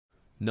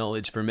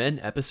Knowledge for Men,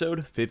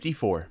 episode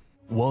 54.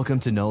 Welcome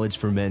to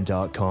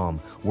knowledgeformen.com,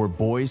 where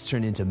boys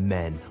turn into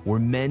men, where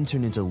men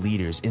turn into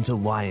leaders, into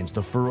lions,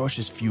 the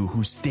ferocious few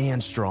who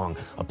stand strong,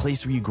 a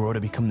place where you grow to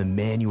become the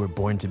man you were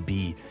born to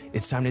be.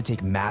 It's time to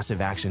take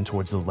massive action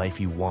towards the life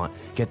you want.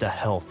 Get the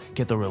health,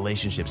 get the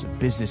relationships,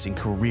 business, and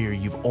career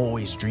you've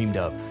always dreamed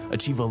of.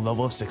 Achieve a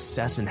level of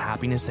success and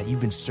happiness that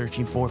you've been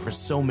searching for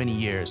so many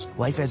years.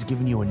 Life has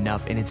given you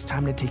enough, and it's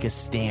time to take a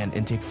stand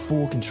and take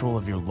full control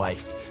of your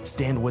life.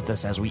 Stand with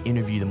us as we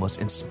interview the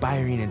most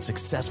inspiring and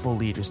successful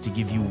leaders to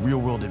give you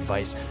real-world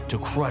advice to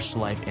crush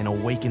life and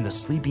awaken the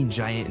sleeping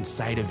giant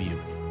inside of you.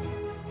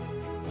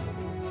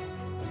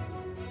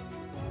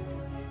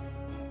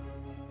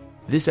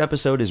 This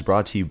episode is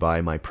brought to you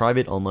by my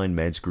private online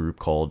meds group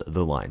called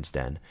The Lion's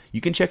Den.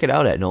 You can check it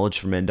out at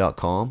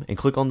knowledgeformen.com and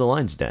click on The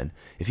Lion's Den.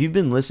 If you've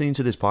been listening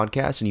to this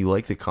podcast and you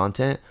like the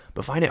content,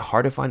 but find it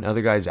hard to find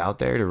other guys out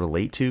there to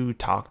relate to,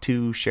 talk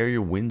to, share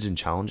your wins and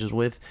challenges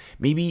with,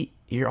 maybe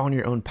you're on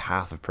your own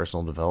path of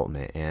personal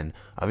development and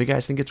other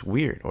guys think it's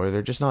weird or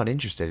they're just not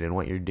interested in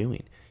what you're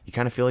doing. You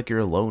kind of feel like you're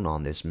alone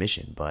on this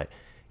mission, but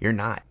you're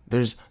not.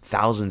 There's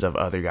thousands of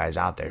other guys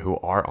out there who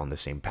are on the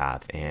same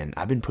path, and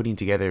I've been putting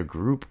together a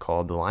group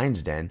called The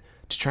Lion's Den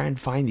to try and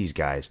find these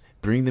guys,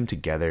 bring them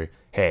together.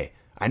 Hey,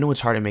 I know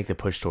it's hard to make the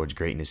push towards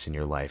greatness in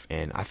your life,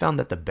 and I found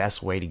that the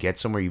best way to get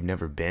somewhere you've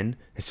never been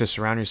is to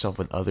surround yourself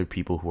with other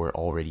people who are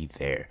already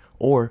there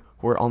or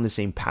who are on the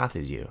same path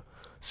as you.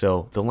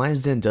 So The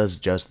Lion's Den does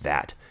just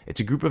that.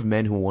 It's a group of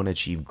men who want to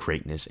achieve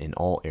greatness in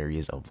all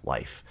areas of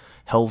life: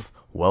 health,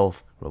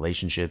 wealth,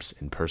 relationships,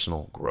 and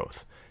personal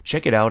growth.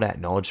 Check it out at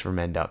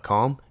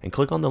knowledgeformen.com and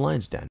click on The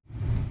Lion's Den.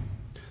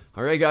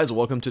 All right, guys,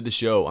 welcome to the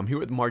show. I'm here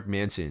with Mark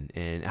Manson,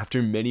 and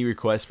after many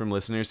requests from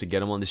listeners to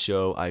get him on the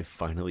show, I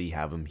finally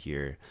have him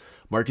here.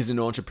 Mark is an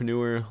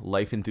entrepreneur,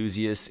 life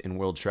enthusiast, and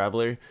world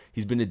traveler.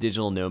 He's been a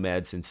digital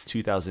nomad since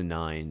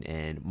 2009,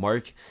 and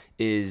Mark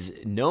is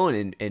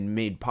known and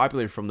made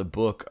popular from the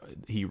book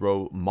he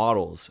wrote,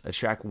 Models: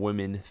 Attract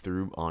Women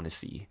Through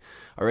Honesty.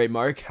 All right,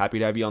 Mark, happy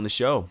to have you on the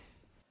show.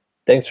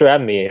 Thanks for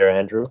having me here,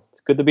 Andrew.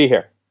 It's good to be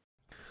here.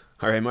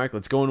 All right, Mark,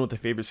 let's go in with a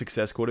favorite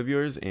success quote of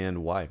yours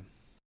and why.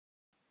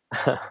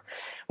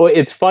 Well,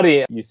 it's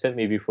funny. You sent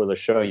me before the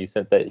show, you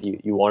said that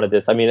you wanted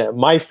this. I mean,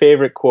 my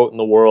favorite quote in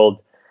the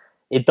world,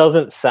 it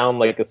doesn't sound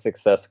like a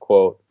success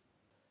quote,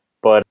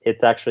 but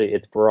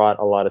it's brought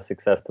a lot of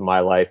success to my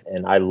life,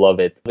 and I love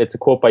it. It's a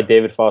quote by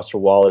David Foster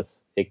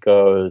Wallace. It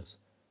goes,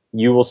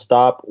 "You will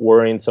stop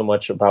worrying so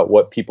much about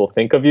what people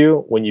think of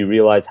you when you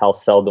realize how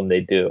seldom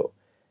they do."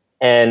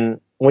 And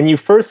when you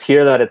first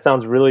hear that, it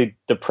sounds really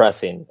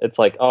depressing. It's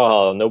like,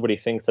 oh, nobody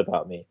thinks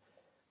about me.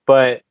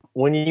 But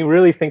when you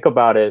really think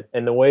about it,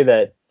 and the way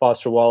that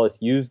Foster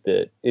Wallace used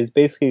it is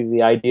basically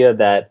the idea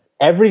that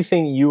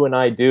everything you and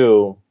I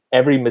do,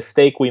 every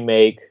mistake we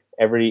make,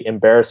 every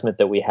embarrassment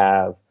that we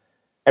have,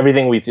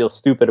 everything we feel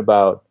stupid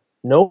about,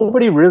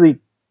 nobody really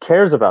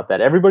cares about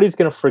that. Everybody's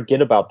going to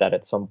forget about that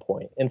at some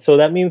point. And so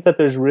that means that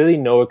there's really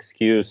no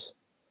excuse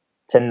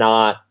to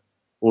not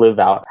live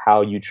out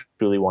how you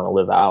truly want to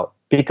live out,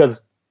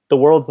 because the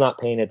world's not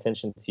paying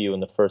attention to you in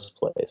the first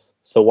place.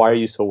 So why are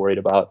you so worried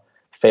about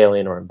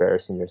failing or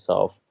embarrassing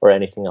yourself or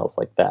anything else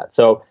like that?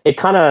 So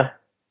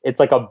it's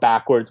like a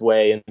backwards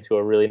way into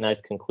a really nice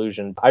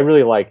conclusion. I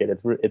really like it.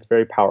 It's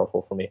very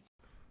powerful for me.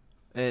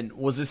 And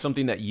was this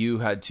something that you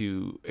had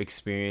to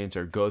experience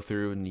or go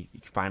through and you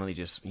finally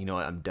just, you know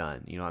what, I'm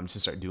done. You know, I'm just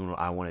gonna start doing what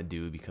I want to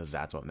do because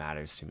that's what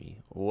matters to me.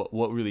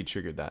 What really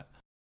triggered that?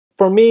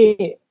 For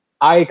me,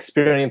 I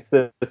experienced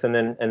this, and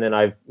then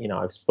I've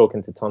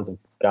spoken to tons of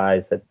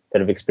guys that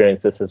have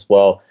experienced this as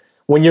well.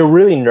 When you're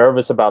really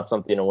nervous about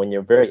something and when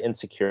you're very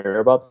insecure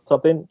about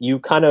something, you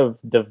kind of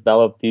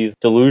develop these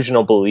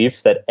delusional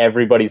beliefs that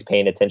everybody's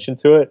paying attention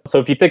to it. So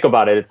if you think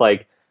about it, it's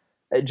like,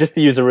 just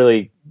to use a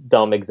really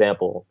dumb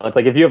example, it's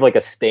like if you have like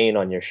a stain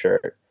on your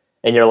shirt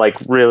and you're like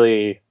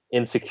really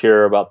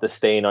insecure about the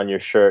stain on your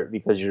shirt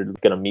because you're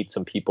going to meet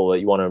some people that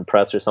you want to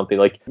impress or something,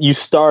 like you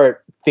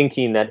start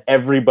thinking that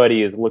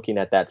everybody is looking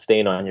at that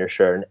stain on your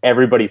shirt and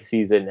everybody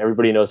sees it and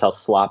everybody knows how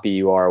sloppy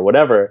you are or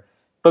whatever.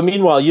 But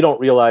meanwhile, you don't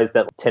realize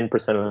that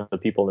 10% of the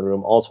people in the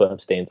room also have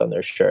stains on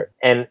their shirt.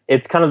 And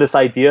it's kind of this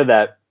idea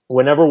that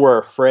whenever we're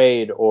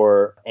afraid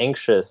or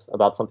anxious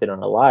about something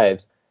in our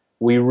lives,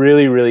 we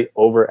really, really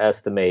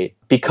overestimate,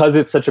 because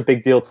it's such a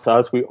big deal to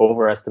us, we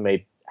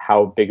overestimate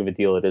how big of a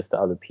deal it is to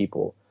other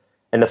people.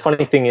 And the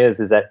funny thing is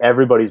that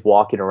everybody's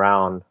walking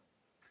around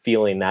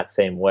feeling that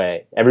same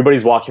way.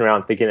 Everybody's walking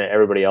around thinking that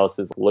everybody else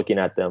is looking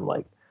at them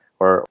like,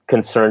 or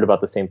concerned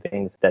about the same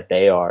things that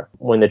they are,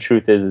 when the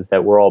truth is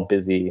that we're all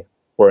busy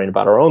worrying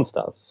about our own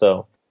stuff.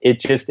 So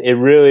it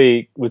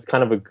really was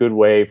kind of a good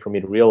way for me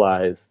to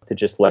realize to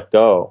just let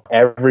go.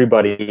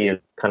 Everybody is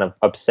kind of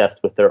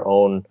obsessed with their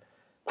own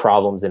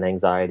problems and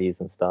anxieties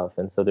and stuff.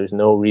 And so there's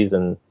no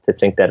reason to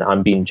think that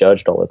I'm being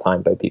judged all the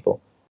time by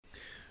people.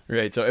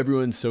 Right. So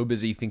everyone's so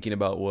busy thinking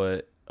about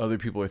what other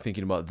people are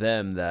thinking about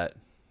them that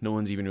no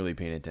one's even really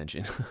paying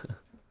attention.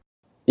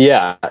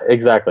 Yeah,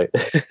 exactly.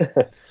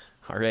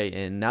 All right,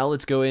 and now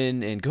let's go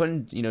in and go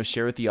ahead and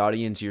share with the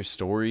audience your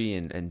story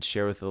and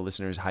share with the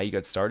listeners how you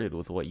got started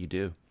with what you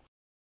do.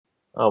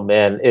 Oh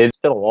man, it's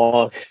been a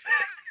long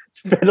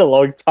it's been a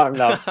long time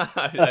now.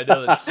 I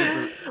know that's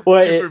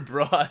Well, super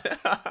broad.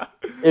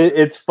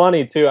 it's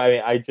funny too. I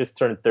mean, I just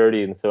turned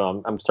 30, and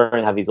so I'm starting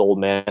to have these old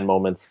man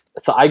moments.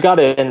 So I got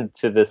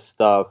into this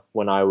stuff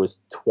when I was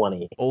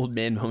 20. Old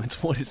man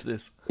moments. What is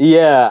this?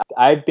 Yeah,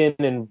 I've been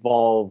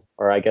involved,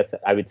 or I guess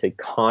I would say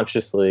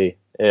consciously,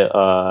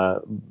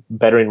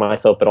 bettering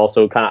myself, but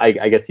also kind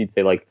of, I guess you'd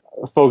say, like,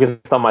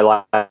 focused on my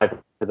life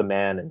as a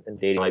man and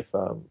dating life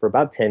for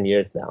about 10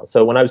 years now.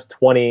 So when I was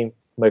 20,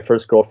 my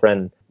first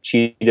girlfriend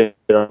cheated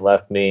and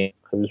left me.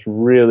 I was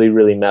really,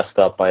 really messed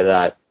up by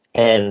that.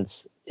 And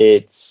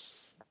I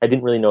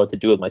didn't really know what to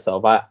do with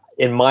myself.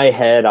 In my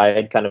head, I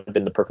had kind of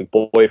been the perfect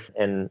boyfriend,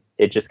 and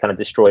it just kind of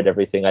destroyed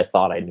everything I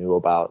thought I knew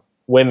about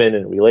women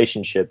and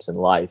relationships and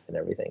life and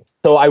everything.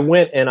 So I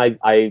went and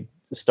I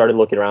started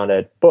looking around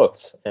at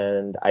books,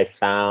 and I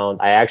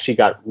actually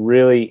got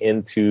really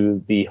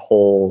into the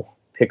whole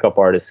pickup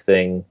artist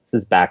thing. This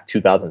is back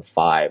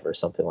 2005 or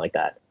something like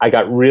that. I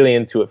got really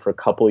into it for a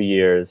couple of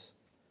years.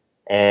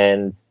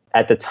 And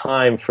at the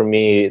time, for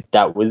me,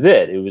 that was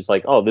it. It was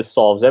like, oh, this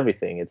solves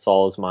everything. It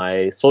solves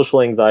my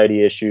social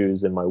anxiety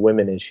issues and my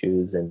women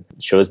issues, and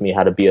shows me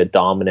how to be a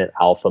dominant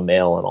alpha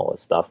male and all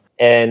this stuff.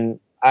 And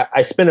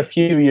I spent a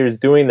few years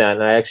doing that,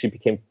 and I actually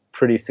became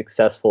pretty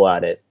successful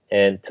at it.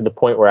 And to the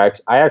point where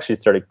I actually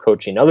started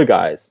coaching other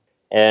guys.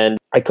 And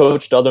I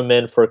coached other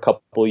men for a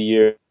couple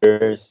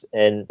years,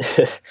 and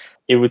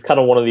it was kind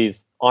of one of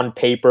these, on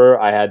paper,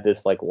 I had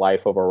this like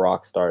life of a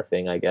rock star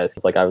thing, I guess.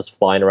 It's like I was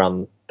flying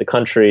around the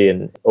country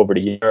and over to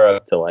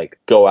Europe to like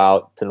go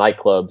out to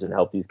nightclubs and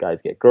help these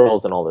guys get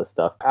girls and all this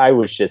stuff.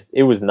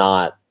 It was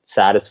not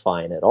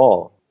satisfying at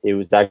all. It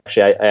was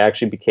actually, I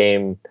actually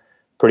became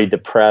pretty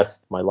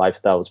depressed. My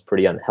lifestyle was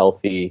pretty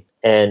unhealthy.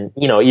 And,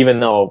 even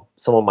though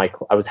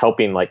I was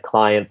helping like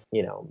clients,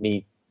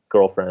 meet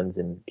girlfriends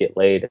and get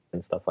laid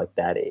and stuff like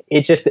that,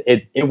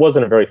 it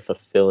wasn't a very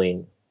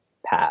fulfilling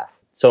path.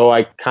 So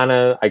I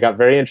got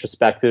very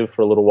introspective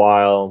for a little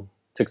while,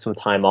 took some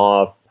time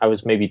off. I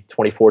was maybe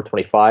 24,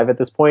 25 at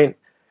this point.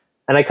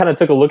 And I kind of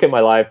took a look at my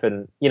life,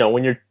 and,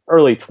 when you're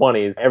early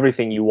 20s,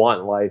 everything you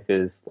want in life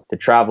is to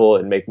travel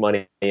and make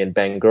money and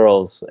bang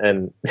girls.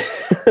 And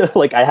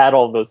like I had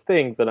all those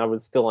things and I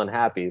was still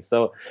unhappy.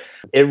 So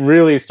it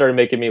really started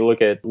making me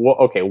look at,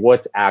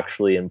 what's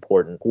actually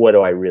important? What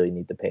do I really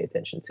need to pay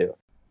attention to?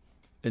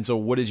 And so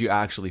what did you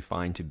actually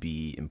find to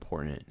be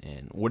important?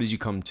 And what did you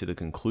come to the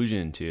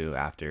conclusion to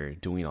after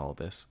doing all of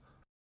this?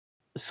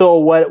 So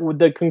what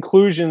the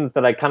conclusions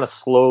that I kind of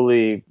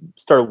slowly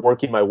started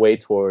working my way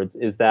towards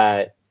is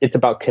that it's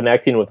about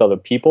connecting with other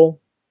people.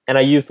 And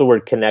I use the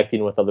word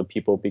connecting with other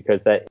people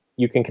because that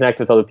you can connect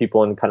with other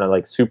people in kind of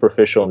like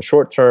superficial and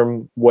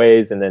short-term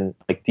ways, and then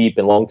like deep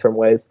and long-term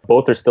ways.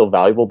 Both are still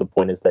valuable. The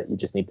point is that you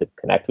just need to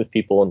connect with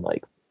people and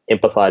like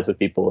empathize with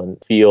people and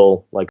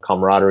feel like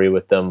camaraderie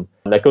with them.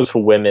 And that goes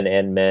for women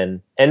and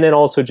men. And then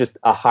also just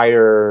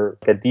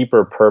a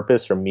deeper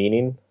purpose or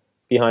meaning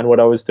behind what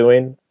I was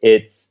doing.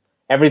 It's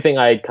everything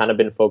I had kind of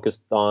been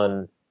focused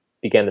on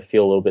began to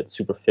feel a little bit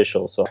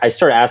superficial. So I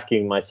started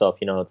asking myself,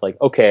 it's like,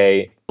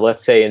 okay,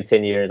 let's say in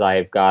 10 years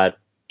I've got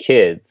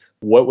kids.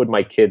 What would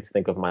my kids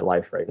think of my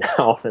life right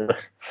now?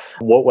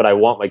 What would I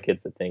want my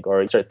kids to think?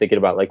 Or I start thinking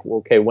about like,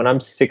 okay, when I'm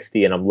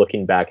 60 and I'm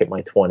looking back at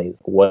my 20s,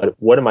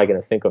 what am I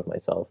going to think of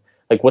myself?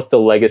 Like, what's the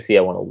legacy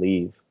I want to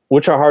leave?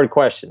 Which are hard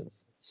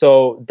questions.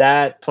 So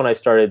that's when I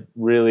started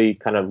really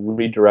kind of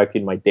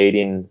redirecting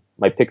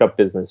my pickup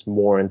business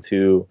more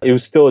into, it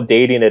was still a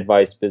dating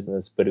advice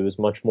business, but it was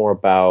much more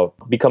about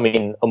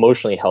becoming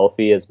emotionally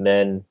healthy as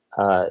men,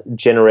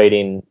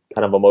 generating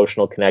kind of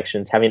emotional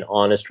connections, having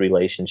honest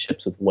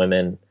relationships with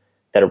women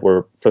that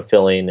were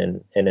fulfilling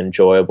and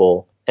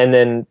enjoyable. And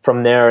then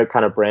from there, it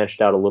kind of branched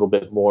out a little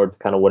bit more to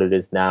kind of what it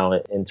is now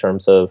in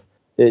terms of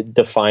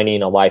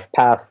defining a life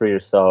path for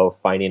yourself,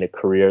 finding a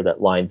career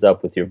that lines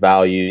up with your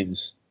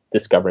values,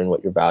 discovering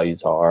what your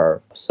values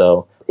are.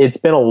 So it's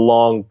been a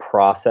long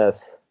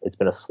process. It's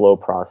been a slow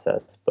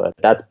process, but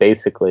that's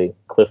basically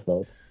Cliff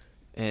Notes.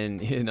 And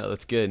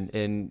that's good.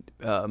 And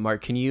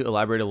Mark, can you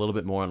elaborate a little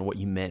bit more on what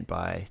you meant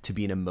by to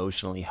be an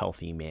emotionally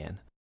healthy man?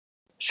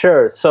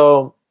 Sure.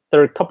 So there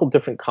are a couple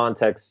different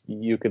contexts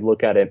you could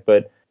look at it,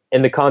 but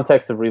in the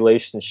context of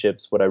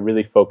relationships, what I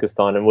really focused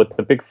on and what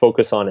the big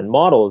focus on in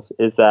models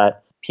is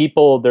that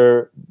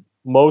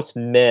most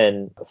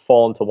men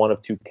fall into one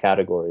of two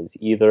categories.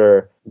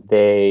 Either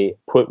they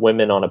put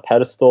women on a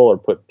pedestal or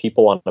put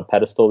people on a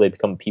pedestal. They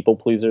become people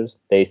pleasers.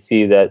 They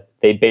see that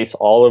they base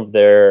all of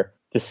their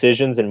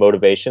decisions and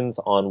motivations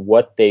on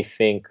what they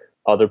think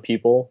other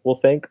people will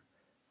think,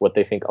 what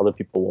they think other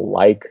people will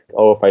like.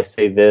 Oh, if I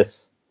say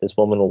this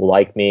woman will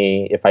like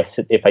me. If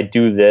I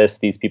do this,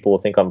 these people will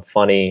think I'm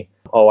funny.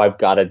 Oh, I've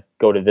got to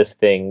go to this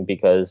thing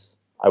because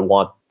I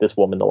want this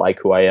woman to like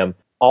who I am.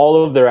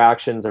 All of their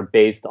actions are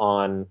based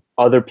on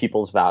other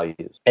people's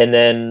values.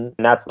 And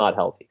that's not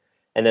healthy.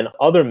 And then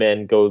other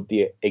men go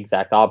the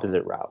exact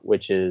opposite route,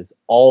 which is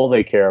all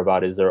they care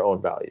about is their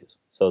own values.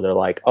 So they're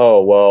like,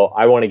 oh, well,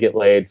 I want to get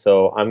laid,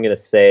 so I'm going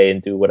to say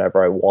and do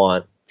whatever I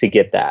want to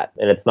get that.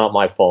 And it's not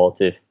my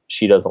fault if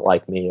she doesn't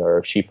like me or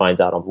if she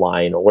finds out I'm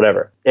lying or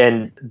whatever.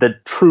 And the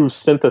true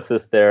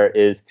synthesis there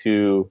is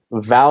to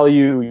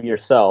value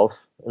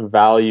yourself,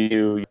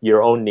 value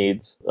your own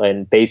needs,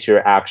 and base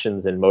your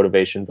actions and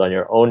motivations on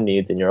your own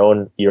needs and your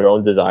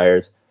own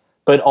desires,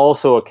 but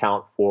also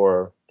account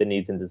for the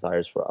needs and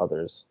desires for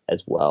others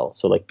as well.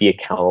 So like be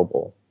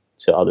accountable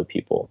to other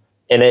people.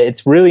 And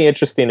it's really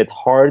interesting. It's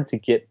hard to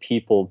get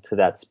people to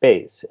that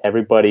space.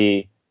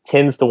 Everybody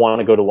tends to want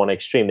to go to one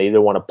extreme. They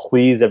either want to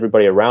please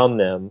everybody around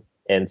them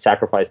and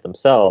sacrifice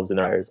themselves in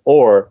their eyes,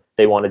 or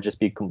they want to just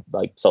be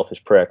like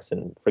selfish pricks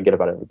and forget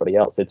about everybody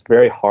else. It's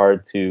very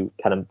hard to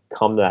kind of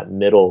come to that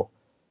middle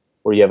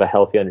where you have a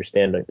healthy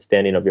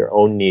understanding of your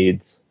own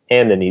needs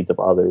and the needs of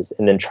others,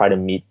 and then try to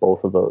meet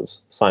both of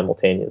those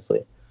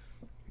simultaneously.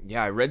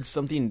 Yeah, I read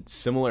something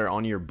similar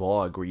on your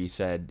blog where you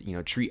said,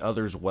 treat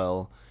others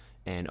well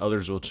and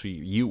others will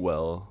treat you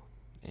well,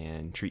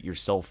 and treat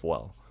yourself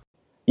well.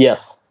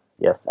 Yes,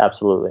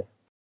 absolutely.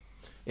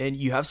 And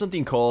you have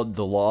something called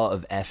the law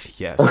of F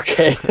yes.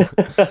 Okay.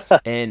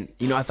 And,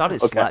 I thought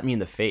it slapped me in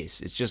the face.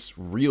 It's just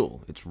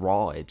real. It's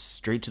raw. It's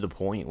straight to the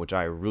point, which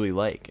I really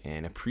like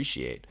and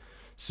appreciate.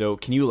 So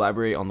can you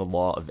elaborate on the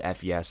law of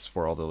F yes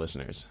for all the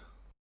listeners?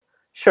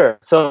 Sure.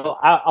 So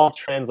I'll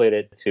translate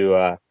it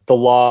to the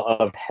law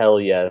of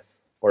hell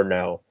yes or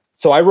no.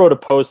 So I wrote a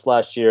post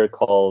last year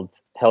called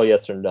Hell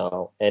Yes or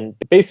No. And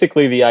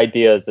basically the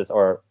idea is this,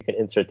 or you can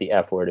insert the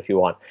F word if you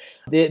want.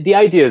 The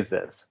idea is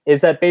this, is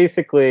that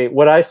basically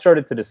what I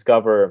started to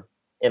discover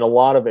in a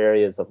lot of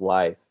areas of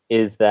life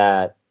is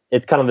that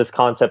it's kind of this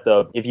concept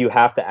of if you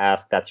have to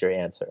ask, that's your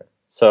answer.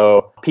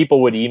 So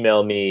people would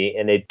email me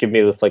and they'd give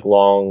me this like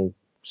long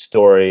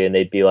story and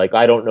they'd be like,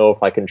 I don't know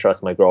if I can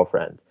trust my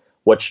girlfriend.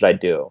 What should I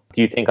do?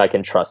 Do you think I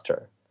can trust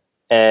her?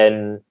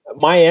 And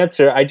my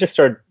answer, I just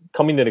started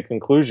coming to the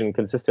conclusion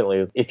consistently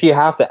is if you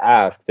have to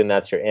ask, then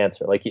that's your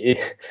answer. Like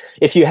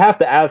if you have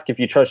to ask if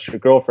you trust your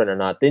girlfriend or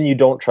not, then you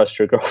don't trust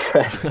your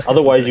girlfriend.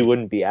 Otherwise you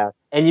wouldn't be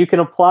asked. And you can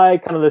apply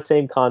kind of the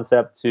same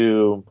concept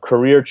to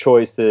career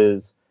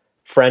choices,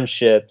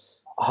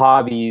 friendships,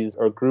 hobbies,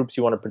 or groups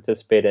you want to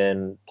participate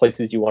in,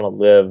 places you want to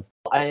live.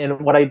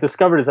 And what I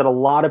discovered is that a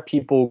lot of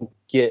people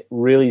get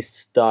really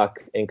stuck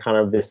in kind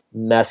of this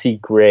messy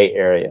gray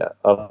area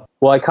of,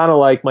 well, I kind of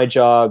like my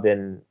job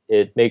and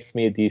it makes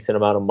me a decent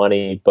amount of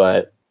money,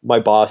 but my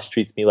boss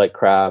treats me like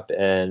crap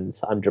and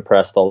I'm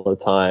depressed all the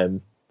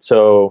time.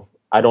 So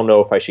I don't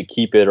know if I should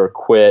keep it or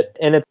quit.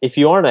 And if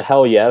you aren't a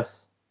hell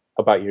yes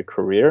about your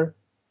career,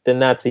 then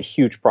that's a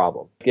huge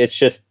problem. It's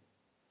just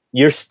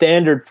your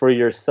standard for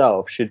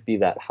yourself should be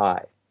that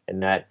high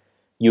and that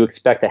you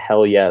expect a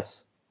hell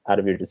yes out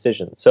of your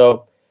decisions.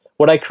 So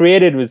what I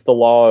created was the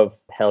law of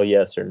hell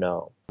yes or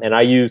no. And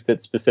I used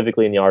it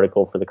specifically in the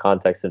article for the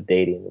context of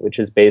dating, which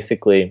is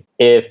basically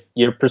if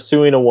you're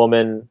pursuing a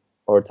woman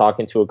or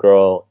talking to a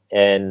girl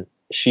and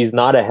she's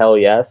not a hell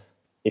yes,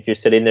 if you're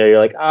sitting there, you're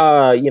like,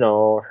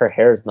 her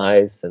hair's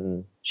nice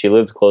and she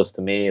lives close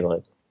to me,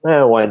 like,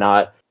 why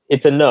not?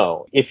 It's a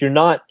no. If you're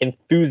not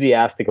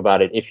enthusiastic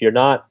about it, if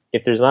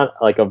there's not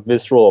like a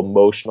visceral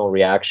emotional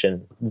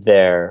reaction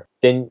there,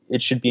 then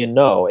it should be a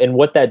no. And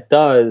what that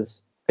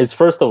does is,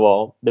 first of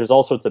all, there's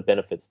all sorts of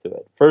benefits to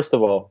it. First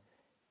of all,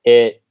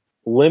 it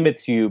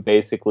limits you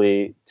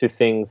basically to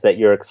things that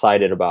you're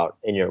excited about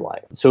in your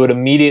life. So it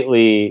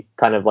immediately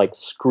kind of like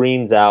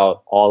screens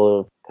out all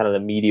of kind of the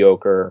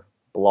mediocre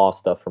blah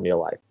stuff from your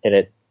life. And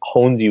it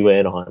hones you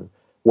in on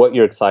what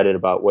you're excited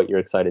about, what you're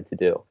excited to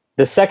do.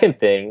 The second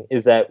thing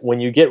is that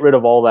when you get rid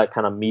of all that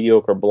kind of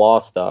mediocre blah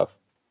stuff,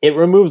 it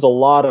removes a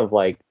lot of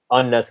like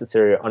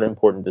unnecessary or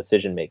unimportant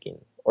decision making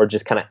or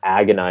just kind of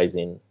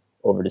agonizing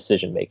over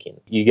decision making.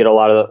 You get a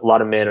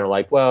lot of men are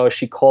like, well,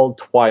 she called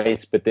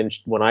twice, but then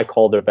when I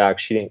called her back,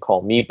 she didn't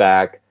call me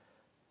back.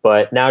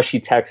 But now she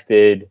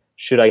texted,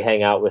 should I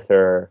hang out with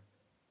her?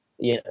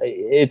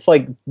 It's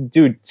like,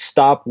 dude,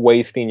 stop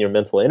wasting your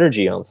mental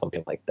energy on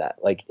something like that.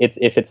 Like,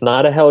 if it's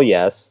not a hell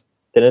yes,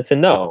 then it's a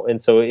no. And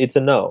so it's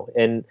a no.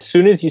 And as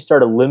soon as you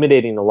start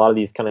eliminating a lot of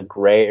these kind of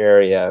gray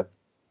area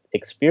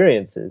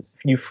experiences,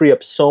 you free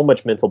up so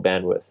much mental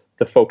bandwidth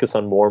to focus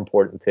on more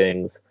important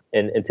things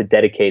and to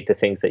dedicate to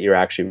things that you're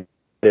actually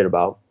excited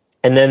about.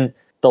 And then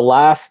the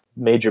last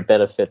major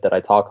benefit that I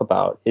talk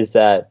about is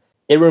that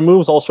it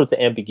removes all sorts of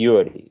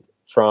ambiguity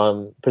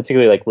from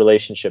particularly like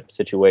relationship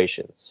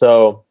situations.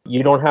 So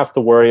you don't have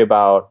to worry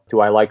about, do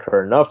I like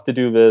her enough to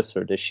do this,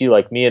 or does she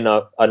like me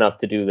enough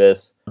to do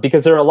this?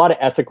 Because there are a lot of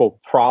ethical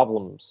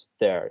problems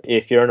there.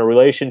 If you're in a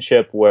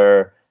relationship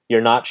where you're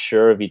not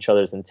sure of each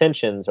other's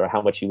intentions or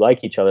how much you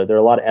like each other, there are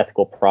a lot of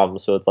ethical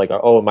problems. So it's like,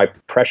 oh, am I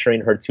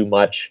pressuring her too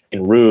much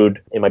and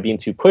rude? Am I being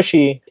too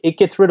pushy? It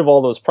gets rid of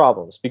all those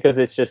problems because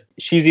it's just,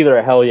 she's either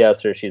a hell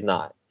yes or she's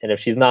not. And if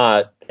she's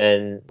not,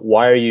 then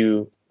why are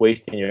you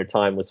wasting your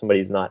time with somebody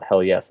who's not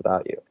hell yes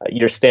about you?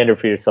 Your standard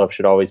for yourself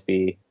should always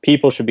be,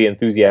 people should be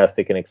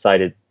enthusiastic and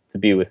excited to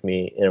be with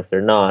me. And if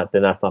they're not,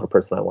 then that's not a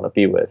person I want to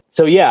be with.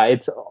 So yeah,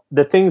 it's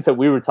the things that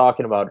we were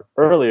talking about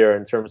earlier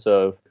in terms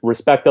of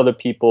respect other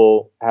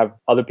people, have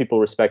other people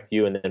respect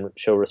you, and then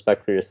show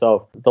respect for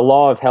yourself. The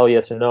law of hell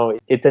yes or no,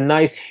 it's a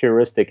nice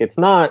heuristic. It's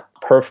not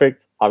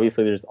perfect.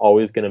 Obviously, there's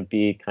always going to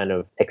be kind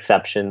of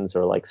exceptions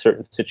or like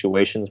certain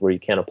situations where you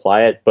can't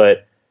apply it,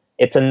 but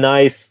it's a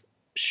nice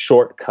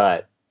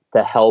shortcut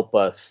to help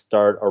us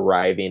start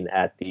arriving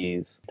at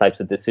these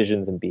types of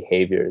decisions and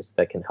behaviors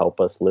that can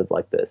help us live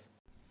like this.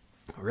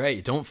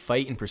 Right. Don't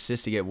fight and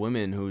persist to get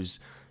women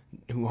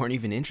who aren't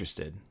even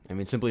interested. I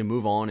mean, simply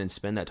move on and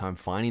spend that time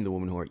finding the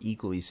women who are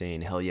equally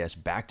saying hell yes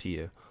back to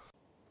you.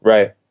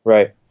 Right,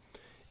 right.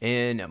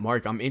 And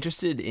Mark, I'm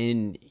interested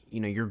in,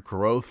 your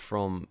growth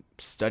from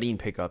studying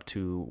pickup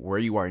to where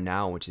you are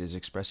now, which is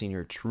expressing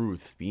your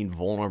truth, being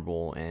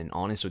vulnerable and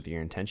honest with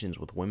your intentions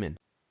with women.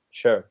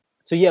 Sure.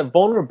 So yeah,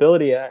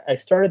 vulnerability, I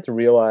started to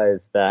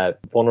realize that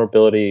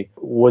vulnerability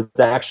was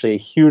actually a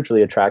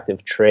hugely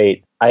attractive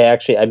trait. I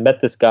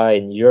met this guy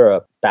in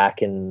Europe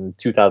back in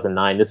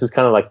 2009. This was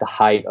kind of like the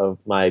height of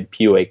my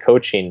PUA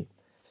coaching.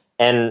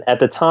 And at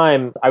the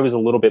time, I was a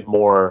little bit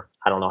more,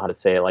 I don't know how to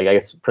say it, like I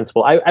guess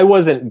principle. I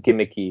wasn't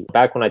gimmicky.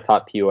 Back when I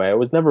taught PUA, I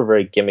was never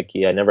very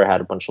gimmicky. I never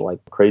had a bunch of like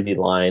crazy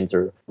lines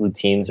or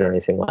routines or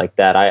anything like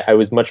that. I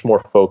was much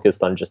more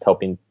focused on just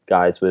helping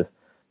guys with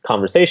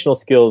conversational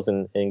skills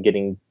and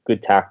getting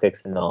good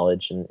tactics and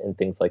knowledge and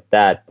things like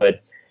that.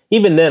 But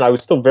even then, I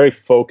was still very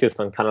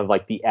focused on kind of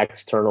like the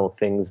external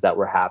things that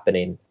were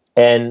happening.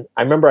 And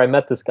I remember I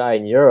met this guy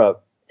in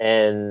Europe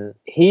and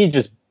he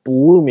just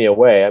blew me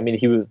away. I mean,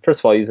 he was, first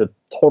of all, he's a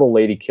total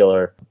lady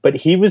killer, but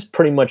he was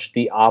pretty much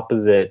the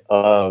opposite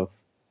of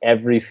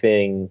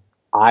everything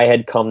I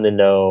had come to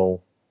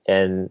know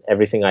and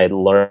everything I had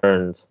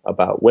learned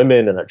about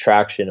women and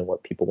attraction and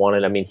what people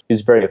wanted. I mean, he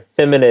was very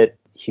effeminate.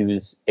 He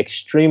was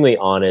extremely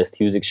honest.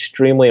 He was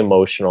extremely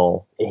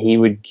emotional. He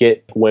would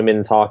get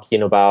women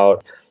talking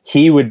about,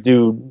 he would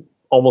do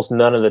almost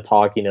none of the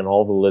talking and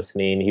all the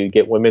listening. He would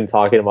get women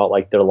talking about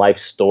like their life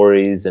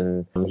stories,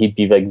 and he'd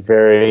be like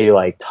very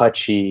like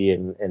touchy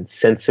and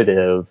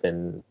sensitive,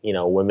 and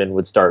women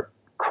would start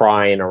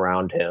crying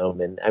around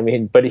him. And I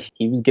mean, but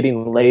he was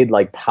getting laid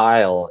like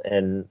tile,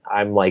 and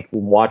I'm like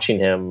watching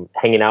him,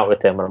 hanging out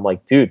with him, and I'm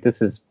like, dude,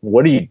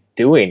 what are you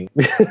doing?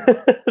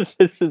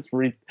 this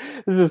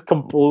is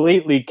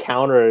completely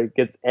counter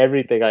against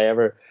everything I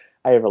ever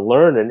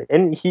learned.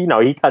 And he,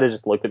 he kind of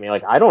just looked at me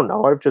like, I don't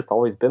know, I've just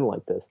always been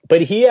like this.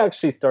 But he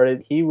actually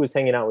he was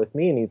hanging out with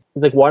me, and he's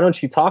like, why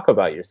don't you talk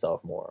about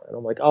yourself more? And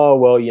I'm like, oh,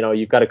 well,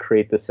 you've got to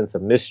create this sense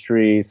of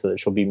mystery so that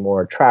she'll be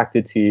more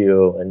attracted to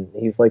you. And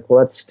he's like, well,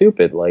 that's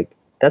stupid. Like,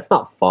 that's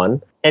not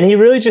fun. And he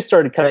really just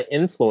started kind of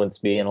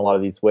influence me in a lot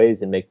of these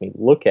ways and make me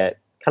look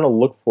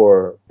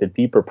for the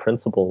deeper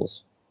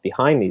principles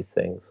behind these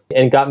things,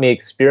 and got me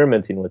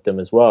experimenting with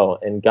them as well,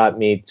 and got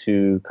me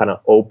to kind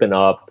of open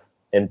up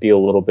and be a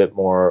little bit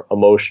more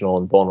emotional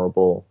and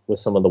vulnerable with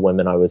some of the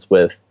women I was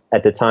with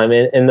at the time.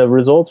 And the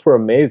results were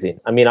amazing.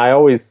 I mean, I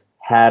always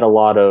had a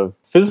lot of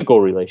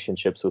physical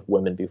relationships with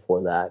women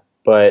before that,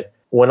 but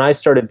when I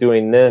started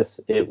doing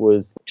this, it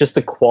was just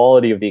the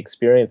quality of the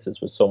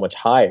experiences was so much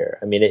higher.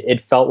 I mean,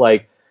 it felt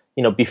like,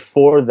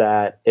 before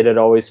that, it had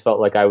always felt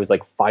like I was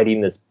like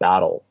fighting this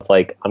battle. It's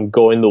like I'm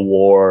going to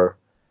war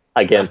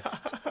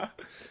against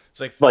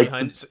it's like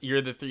 300, so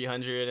you're the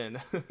 300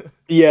 and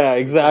yeah,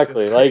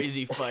 exactly. It's like this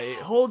crazy fight.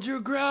 Hold your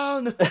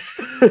ground.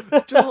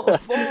 Don't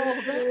fall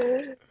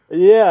back.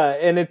 Yeah,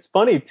 and it's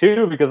funny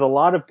too because a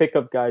lot of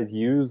pickup guys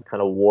use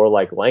kind of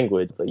warlike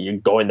language. Like you're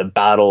going to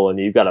battle and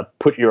you've got to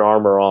put your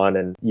armor on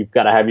and you've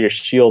got to have your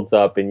shields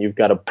up and you've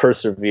got to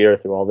persevere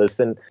through all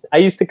this. And I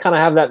used to kind of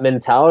have that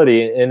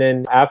mentality. And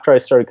then after I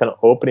started kind of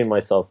opening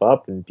myself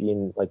up and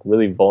being like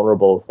really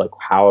vulnerable with like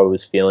how I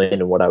was feeling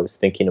and what I was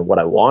thinking and what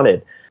I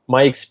wanted,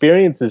 my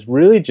experiences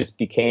really just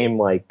became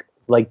they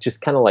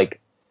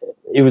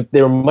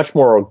were much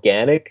more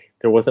organic.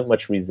 There wasn't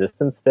much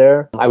resistance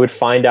there. I would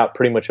find out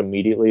pretty much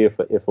immediately if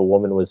a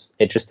woman was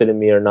interested in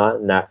me or not,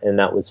 and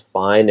that was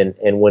fine.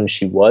 And when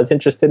she was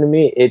interested in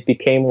me, it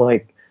became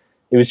like,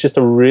 it was just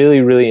a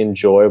really, really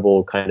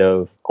enjoyable kind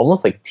of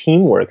almost like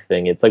teamwork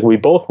thing. It's like we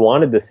both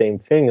wanted the same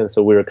thing, and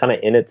so we were kind of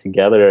in it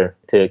together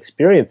to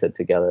experience it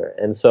together.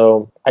 And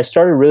so I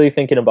started really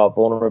thinking about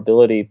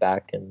vulnerability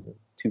back in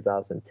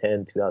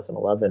 2010,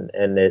 2011,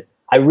 and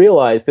I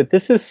realized that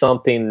this is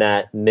something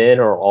that men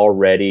are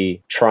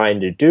already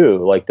trying to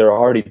do. Like they're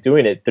already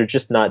doing it. They're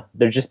just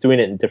doing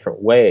it in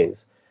different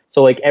ways.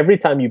 So like every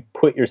time you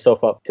put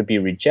yourself up to be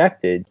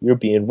rejected, you're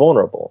being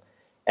vulnerable.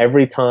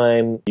 Every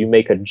time you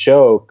make a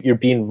joke, you're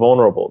being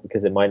vulnerable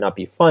because it might not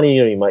be funny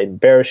or you might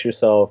embarrass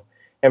yourself.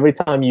 Every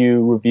time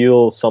you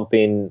reveal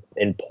something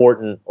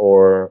important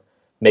or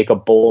make a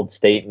bold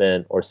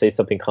statement or say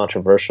something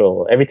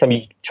controversial, every time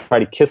you try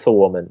to kiss a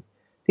woman,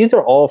 these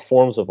are all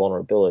forms of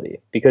vulnerability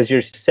because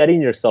you're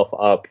setting yourself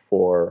up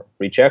for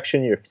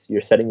rejection,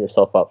 you're setting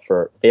yourself up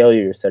for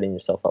failure, you're setting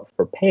yourself up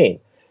for pain.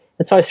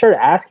 And so I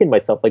started asking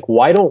myself, like,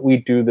 why don't we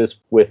do this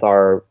with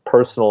our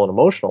personal and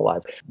emotional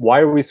lives? Why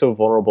are we so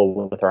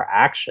vulnerable with our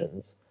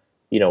actions,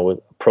 with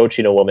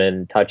approaching a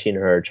woman, touching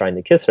her, trying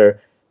to kiss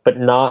her, but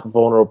not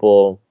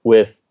vulnerable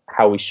with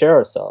how we share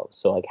ourselves.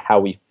 So like how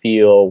we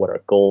feel, what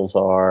our goals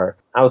are.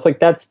 I was like,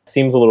 that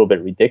seems a little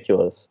bit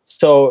ridiculous.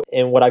 So,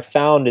 and what I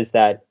found is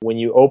that when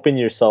you open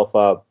yourself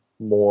up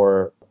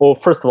more, well,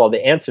 first of all,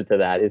 the answer to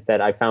that is that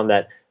I found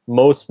that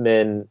most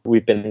men,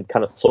 we've been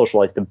kind of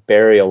socialized to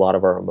bury a lot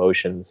of our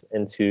emotions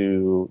and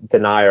to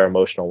deny our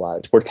emotional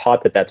lives. We're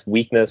taught that that's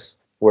weakness.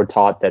 We're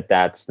taught that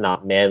that's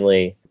not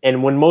manly.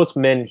 And when most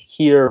men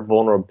hear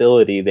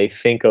vulnerability, they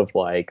think of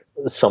like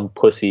some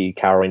pussy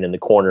cowering in the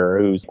corner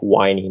who's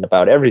whining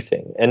about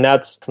everything. And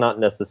that's not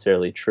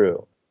necessarily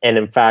true. And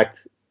in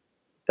fact,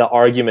 the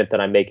argument that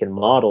I make in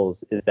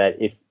models is that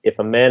if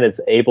a man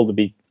is able to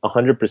be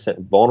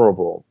 100%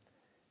 vulnerable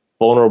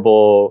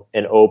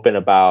and open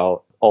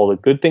about all the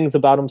good things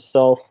about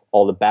himself,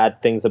 all the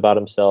bad things about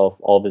himself,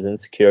 all of his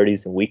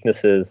insecurities and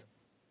weaknesses,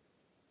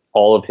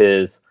 all of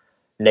his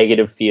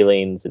negative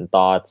feelings and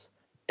thoughts,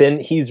 then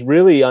he's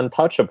really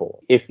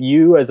untouchable. If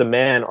you as a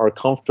man are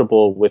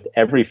comfortable with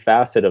every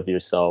facet of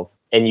yourself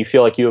and you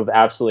feel like you have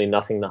absolutely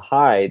nothing to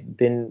hide,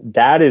 then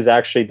that is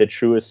actually the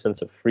truest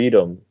sense of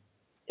freedom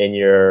in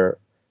your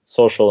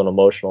social and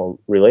emotional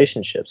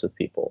relationships with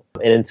people.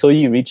 And until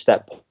you reach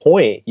that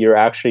point, you're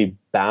actually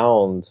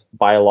bound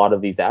by a lot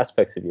of these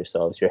aspects of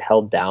yourselves. You're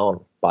held down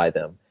by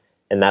them,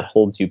 and that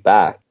holds you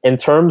back. In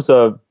terms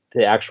of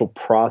the actual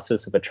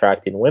process of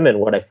attracting women,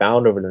 what I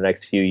found over the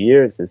next few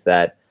years is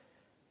that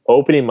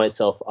opening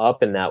myself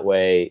up in that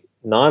way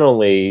not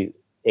only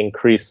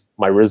increased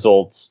my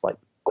results like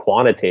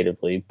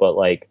quantitatively, but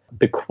like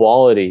the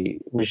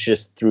quality was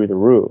just through the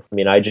roof. I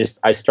mean,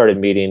 I started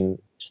meeting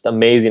just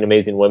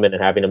amazing women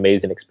and having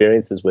amazing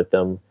experiences with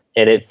them,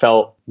 and it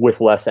felt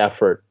with less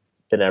effort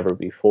than ever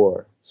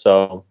before.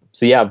 So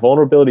yeah,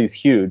 vulnerability is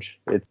huge.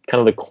 It's kind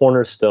of the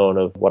cornerstone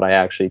of what I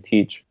actually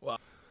teach. Wow.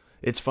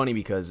 It's funny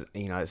because,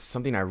 it's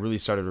something I really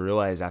started to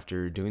realize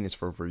after doing this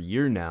for over a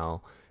year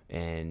now.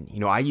 And,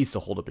 I used to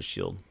hold up a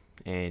shield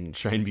and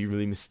try and be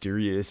really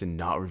mysterious and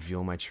not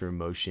reveal my true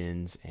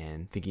emotions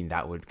and thinking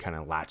that would kind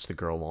of latch the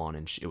girl on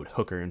and it would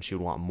hook her and she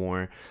would want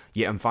more.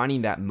 Yet I'm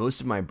finding that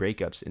most of my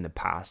breakups in the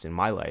past in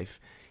my life,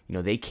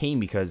 they came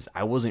because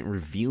I wasn't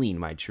revealing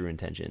my true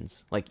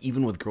intentions. Like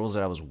even with girls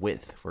that I was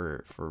with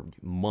for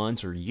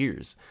months or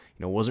years,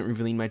 wasn't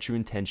revealing my true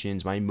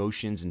intentions, my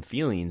emotions and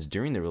feelings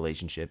during the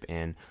relationship.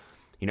 And,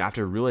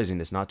 after realizing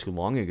this not too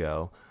long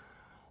ago,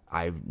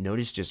 I've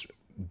noticed just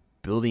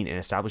building and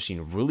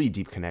establishing really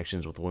deep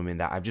connections with women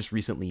that I've just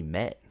recently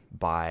met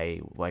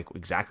by like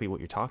exactly what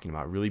you're talking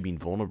about, really being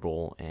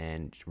vulnerable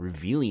and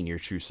revealing your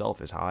true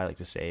self is how I like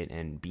to say it,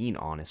 and being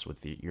honest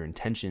with your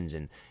intentions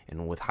and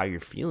with how you're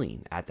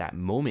feeling at that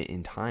moment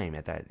in time,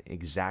 at that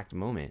exact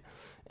moment.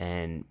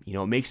 And,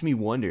 it makes me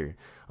wonder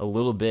a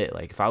little bit,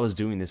 like if I was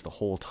doing this the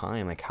whole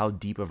time, like how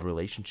deep of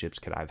relationships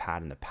could I have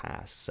had in the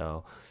past?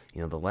 So,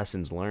 the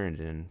lessons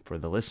learned, and for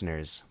the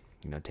listeners,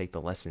 take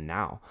the lesson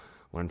now,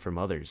 learn from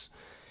others.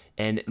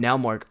 And now,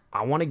 Mark,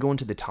 I want to go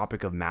into the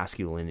topic of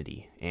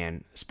masculinity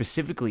and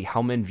specifically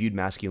how men viewed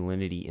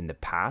masculinity in the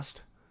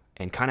past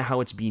and kind of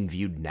how it's being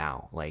viewed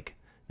now, like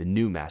the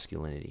new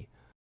masculinity.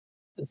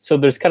 So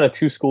there's kind of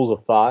two schools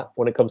of thought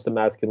when it comes to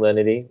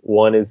masculinity.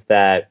 One is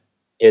that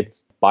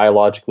it's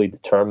biologically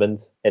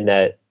determined and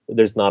that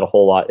there's not a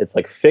whole lot, it's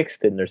like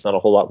fixed and there's not a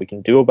whole lot we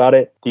can do about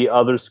it. The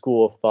other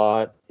school of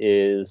thought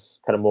is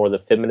kind of more the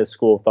feminist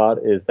school of thought,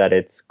 is that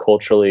it's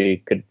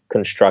culturally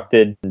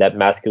constructed, that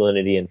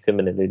masculinity and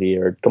femininity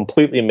are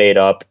completely made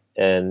up,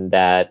 and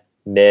that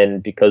men,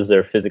 because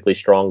they're physically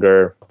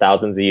stronger,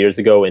 thousands of years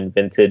ago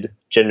invented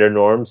gender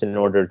norms in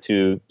order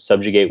to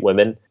subjugate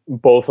women.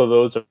 Both of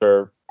those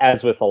are,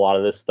 as with a lot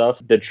of this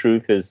stuff, the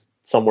truth is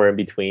somewhere in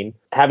between.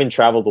 Having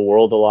traveled the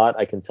world a lot,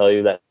 I can tell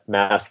you that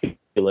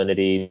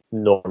masculinity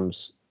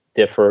norms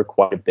differ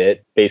quite a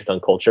bit based on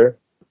culture.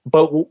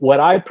 But what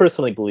I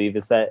personally believe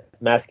is that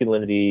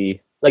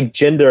masculinity, like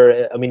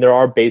gender, I mean, there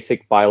are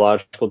basic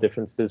biological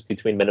differences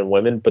between men and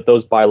women, but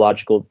those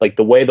biological, like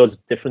the way those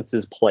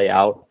differences play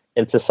out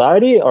in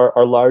society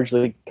are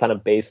largely kind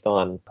of based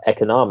on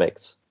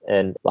economics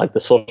and like the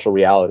social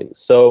realities.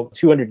 So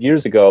 200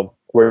 years ago,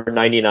 where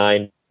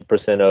 99%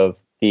 of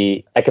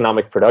the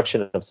economic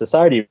production of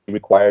society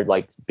required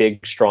like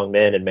big, strong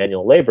men and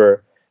manual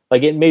labor,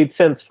 like it made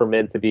sense for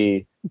men to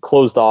be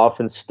closed off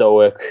and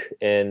stoic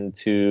and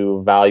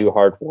to value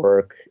hard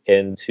work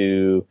and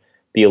to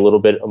be a little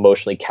bit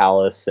emotionally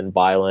callous and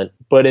violent.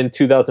 But in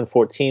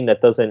 2014,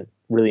 that doesn't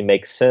really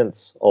make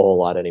sense a whole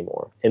lot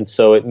anymore. And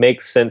so it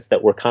makes sense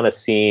that we're kind of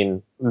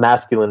seeing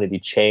masculinity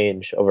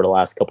change over the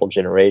last couple of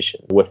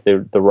generations with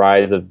the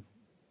rise of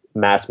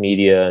mass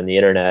media and the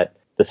internet,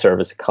 the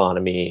service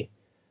economy,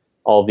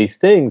 all these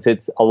things.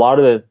 It's a lot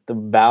of the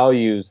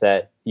values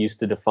that used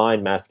to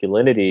define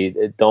masculinity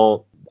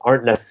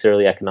aren't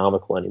necessarily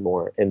economical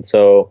anymore. And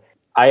so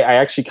I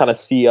actually kind of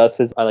see us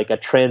as like a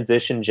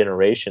transition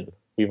generation.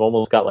 We've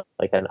almost got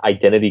like an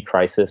identity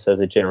crisis as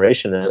a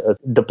generation.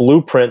 The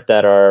blueprint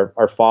that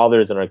our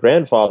fathers and our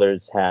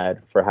grandfathers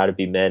had for how to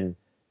be men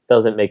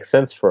doesn't make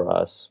sense for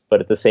us.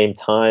 But at the same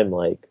time,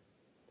 like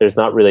there's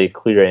not really a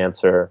clear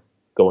answer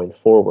going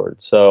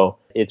forward. So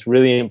it's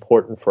really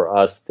important for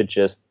us to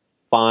just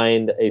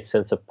find a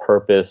sense of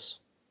purpose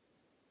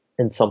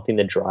and something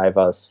to drive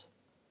us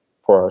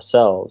for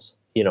ourselves,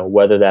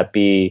 whether that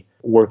be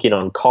working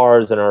on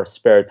cars in our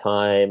spare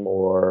time,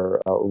 or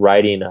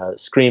writing a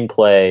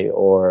screenplay,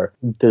 or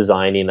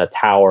designing a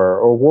tower,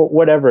 or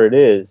whatever it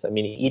is. I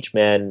mean, each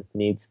man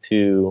needs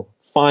to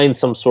find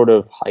some sort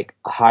of like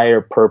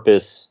higher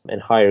purpose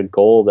and higher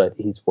goal that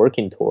he's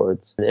working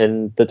towards.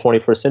 In the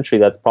 21st century,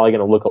 that's probably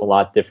going to look a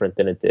lot different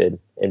than it did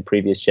in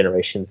previous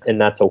generations, and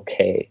that's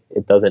okay.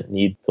 It doesn't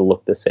need to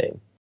look the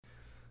same.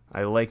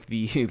 I like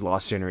the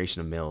lost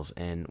generation of males.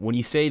 And when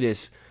you say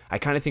this, I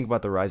kind of think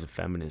about the rise of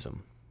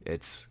feminism.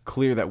 It's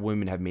clear that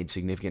women have made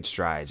significant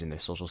strides in their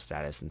social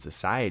status in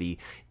society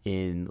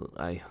in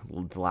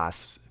the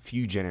last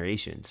few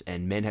generations,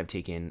 and men have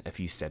taken a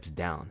few steps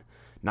down.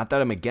 Not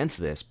that I'm against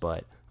this,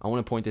 but I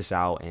want to point this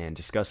out and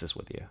discuss this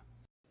with you.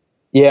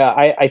 Yeah,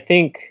 I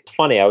think it's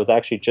funny. I was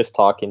actually just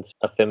talking to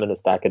a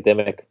feminist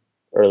academic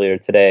earlier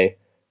today.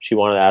 She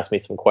wanted to ask me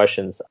some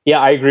questions. Yeah,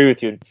 I agree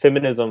with you.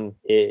 Feminism,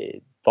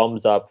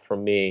 thumbs up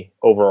from me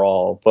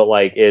overall, but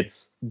like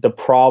the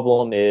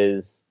problem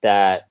is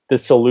that the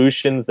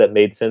solutions that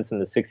made sense in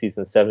the 60s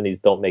and 70s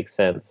don't make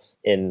sense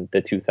in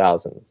the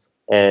 2000s.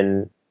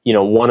 And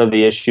one of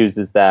the issues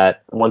is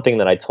that one thing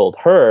that I told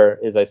her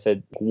is, I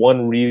said,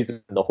 one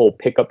reason the whole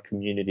pickup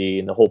community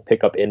and the whole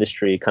pickup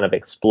industry kind of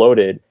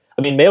exploded.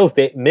 I mean, men's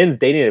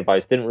dating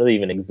advice didn't really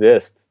even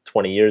exist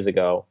 20 years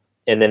ago.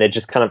 And then it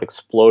just kind of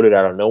exploded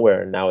out of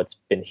nowhere. And now it's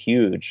been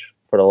huge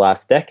for the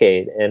last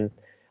decade. And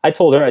I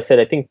told her, I said,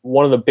 I think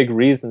one of the big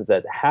reasons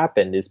that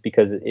happened is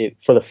because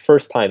for the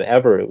first time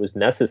ever, it was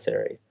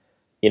necessary.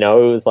 It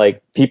was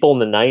like people in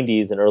the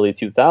 90s and early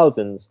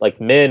 2000s, like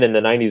men in the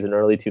 90s and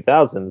early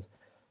 2000s,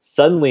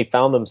 suddenly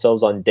found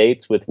themselves on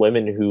dates with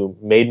women who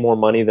made more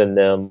money than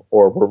them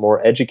or were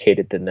more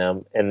educated than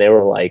them. And they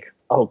were like,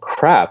 oh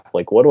crap,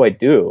 like, what do I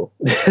do?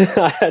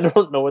 I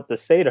don't know what to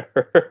say to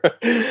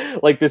her.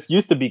 Like, this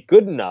used to be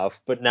good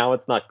enough, but now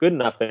it's not good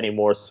enough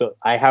anymore. So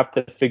I have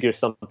to figure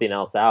something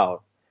else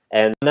out.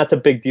 And that's a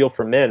big deal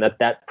for men,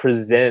 that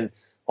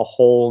presents a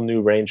whole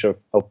new range of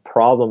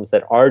problems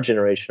that our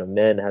generation of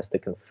men has to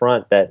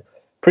confront that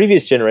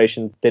previous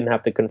generations didn't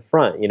have to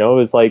confront. It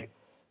was like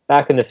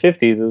back in the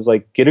 50s, it was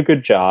like, get a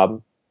good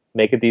job,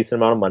 make a decent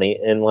amount of money,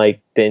 and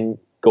like then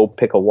go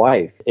pick a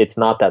wife. It's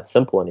not that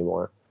simple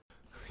anymore.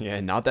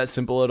 Yeah, not that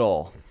simple at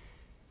all.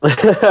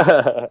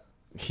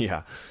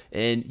 Yeah.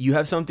 And you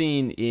have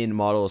something in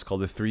Models called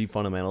the 3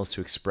 fundamentals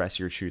to express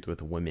your truth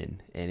with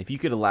women. And if you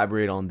could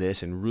elaborate on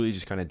this and really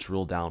just kind of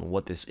drill down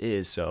what this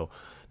is so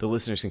the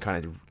listeners can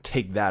kind of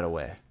take that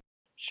away.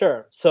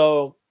 Sure.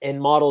 So in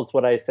Models,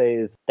 what I say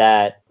is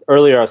that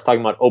earlier I was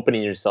talking about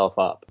opening yourself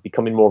up,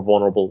 becoming more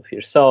vulnerable with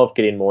yourself,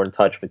 getting more in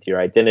touch with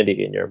your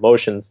identity and your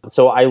emotions.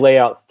 So I lay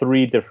out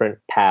 3 different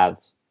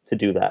paths to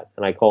do that,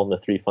 and I call them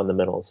the 3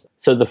 fundamentals.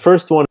 So the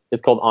first one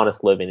is called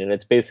honest living, and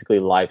it's basically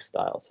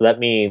lifestyle. So that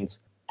means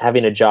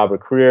having a job or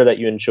career that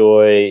you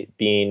enjoy,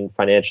 being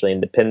financially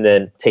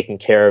independent, taking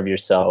care of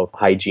yourself,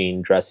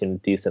 hygiene, dressing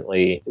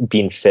decently,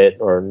 being fit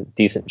or in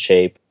decent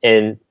shape,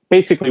 and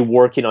basically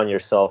working on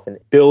yourself and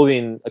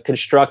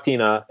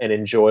constructing an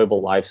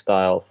enjoyable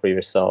lifestyle for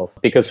yourself.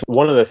 Because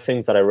one of the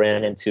things that I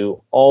ran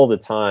into all the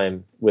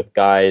time with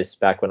guys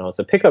back when I was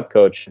a pickup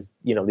coach is,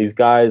 these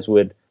guys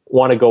would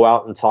want to go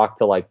out and talk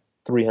to like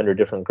 300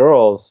 different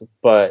girls,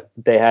 but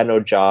they had no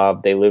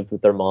job, they lived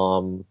with their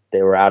mom,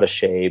 they were out of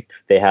shape,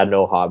 they had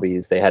no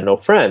hobbies, they had no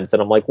friends.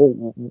 And I'm like,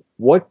 well,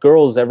 what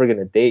girl is ever going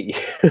to date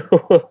you?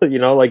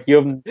 Like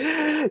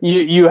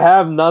you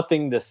have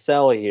nothing to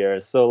sell here.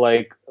 So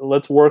like,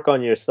 let's work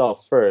on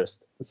yourself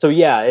first. So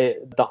yeah,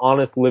 the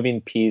honest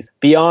living piece,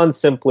 beyond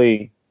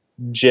simply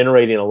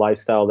generating a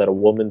lifestyle that a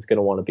woman's going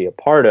to want to be a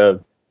part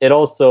of,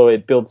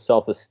 it builds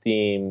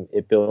self-esteem,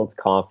 it builds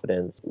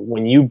confidence.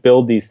 When you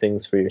build these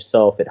things for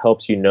yourself, it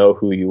helps you know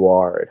who you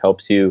are. It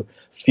helps you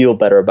feel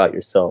better about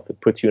yourself.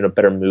 It puts you in a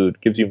better mood,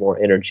 gives you more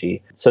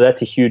energy. So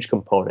that's a huge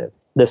component.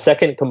 The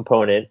second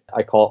component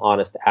I call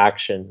honest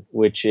action,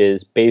 which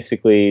is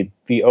basically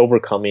the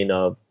overcoming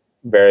of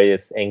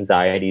various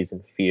anxieties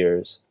and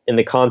fears. In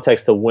the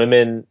context of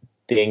women,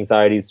 the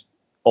anxieties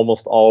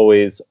almost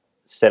always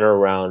center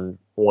around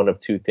one of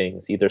 2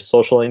 things, either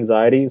social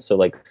anxiety, so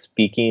like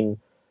speaking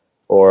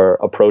or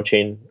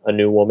approaching a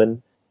new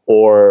woman,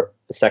 or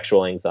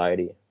sexual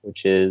anxiety,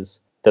 which is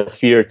the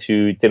fear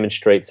to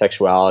demonstrate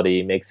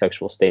sexuality, make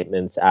sexual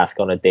statements, ask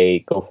on a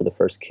date, go for the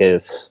first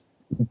kiss,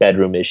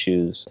 bedroom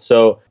issues.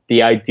 So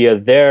the idea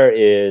there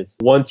is,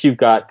 once you've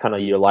got kind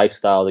of your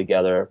lifestyle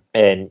together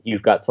and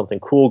you've got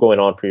something cool going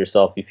on for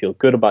yourself, you feel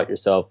good about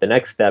yourself, the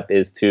next step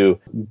is to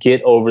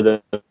get over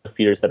the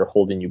fears that are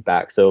holding you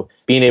back. So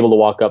being able to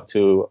walk up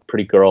to a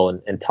pretty girl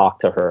and talk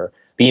to her,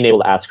 being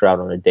able to ask her out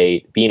on a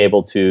date, being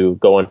able to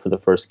go in for the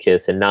first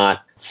kiss and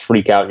not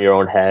freak out in your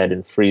own head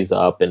and freeze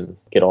up and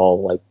get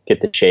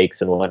the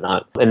shakes and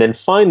whatnot. And then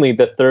finally,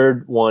 the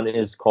third one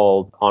is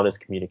called honest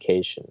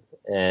communication.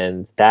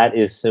 And that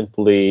is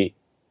simply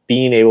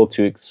being able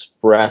to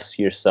express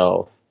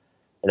yourself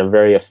in a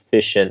very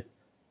efficient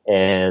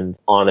and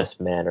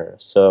honest manner.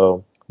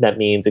 So that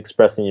means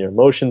expressing your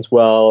emotions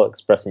well,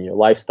 expressing your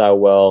lifestyle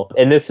well.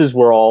 And this is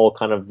where all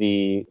kind of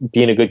the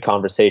being a good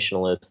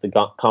conversationalist,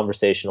 the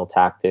conversational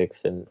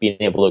tactics, and being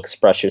able to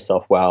express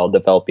yourself well,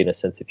 developing a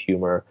sense of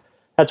humor,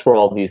 that's where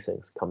all these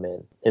things come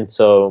in. And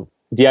so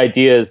the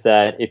idea is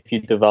that if you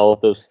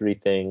develop those three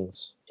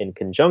things in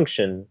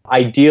conjunction,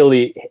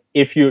 ideally,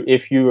 if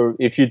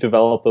you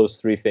develop those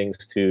three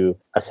things to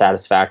a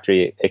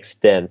satisfactory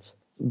extent,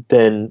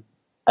 then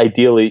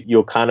ideally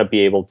you'll kind of be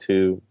able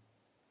to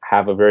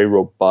have a very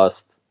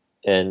robust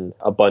and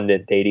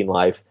abundant dating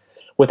life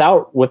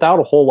without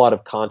a whole lot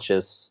of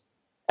conscious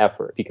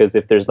effort. Because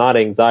if there's not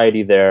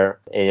anxiety there,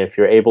 and if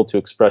you're able to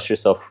express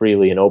yourself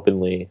freely and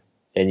openly,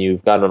 and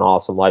you've got an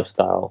awesome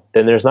lifestyle,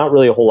 then there's not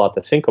really a whole lot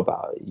to think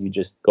about. You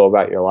just go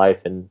about your life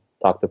and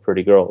talk to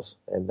pretty girls,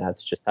 and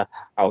that's just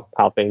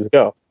how things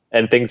go.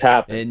 And things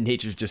happen. And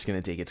nature's just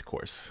going to take its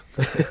course.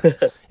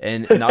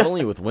 And not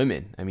only with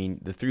women, I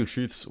mean, the three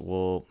truths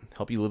will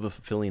help you live a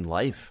fulfilling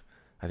life.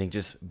 I think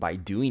just by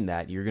doing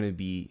that, you're going to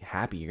be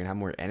happy. You're going to have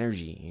more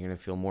energy. You're going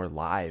to feel more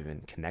alive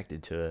and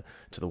connected to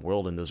the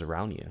world and those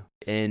around you.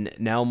 And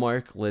now,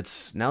 Mark,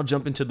 let's now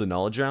jump into the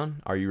knowledge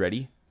round. Are you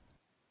ready?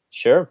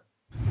 Sure.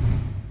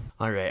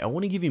 All right, I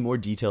want to give you more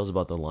details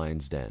about the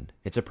Lion's Den.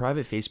 It's a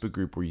private Facebook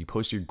group where you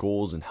post your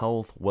goals in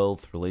health,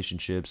 wealth,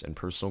 relationships, and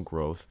personal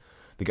growth.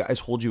 The guys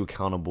hold you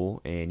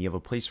accountable, and you have a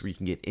place where you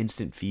can get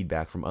instant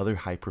feedback from other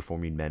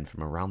high-performing men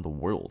from around the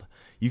world.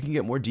 You can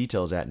get more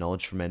details at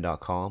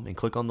knowledgeformen.com and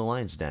click on the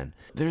Lion's Den.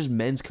 There's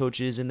men's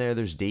coaches in there,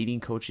 there's dating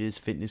coaches,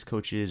 fitness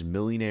coaches,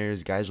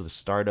 millionaires, guys with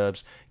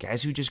startups,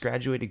 guys who just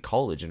graduated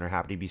college and are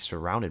happy to be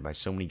surrounded by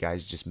so many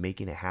guys just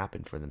making it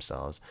happen for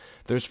themselves.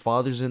 There's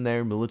fathers in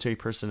there, military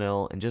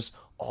personnel, and just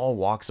all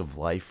walks of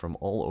life from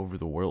all over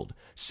the world.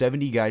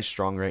 70 guys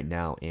strong right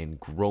now and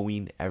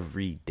growing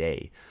every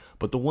day.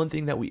 But the one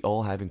thing that we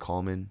all have in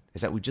common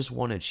is that we just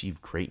want to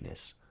achieve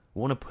greatness.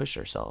 We want to push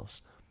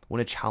ourselves. We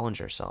want to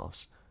challenge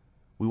ourselves.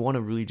 We want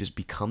to really just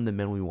become the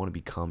men we want to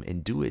become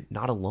and do it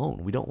not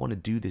alone. We don't want to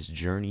do this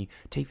journey,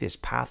 take this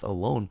path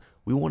alone.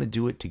 We want to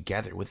do it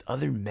together with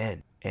other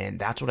men. And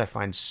that's what I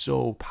find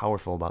so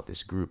powerful about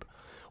this group.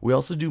 We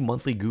also do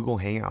monthly Google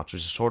Hangouts, which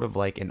is sort of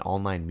like an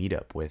online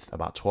meetup with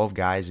about 12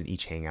 guys in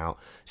each hangout.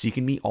 So you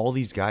can meet all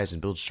these guys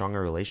and build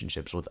stronger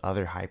relationships with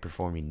other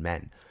high-performing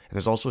men. And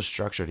there's also a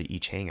structure to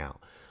each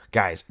hangout.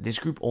 Guys, this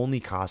group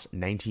only costs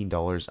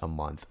 $19 a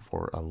month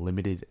for a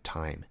limited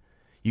time.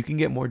 You can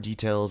get more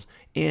details,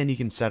 and you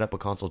can set up a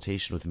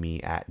consultation with me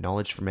at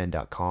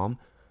knowledgeformen.com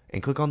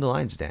and click on the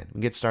Lion's Den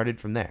and get started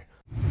from there.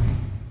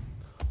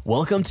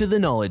 Welcome to the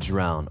Knowledge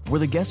Round, where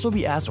the guests will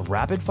be asked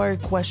rapid-fire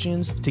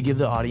questions to give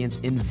the audience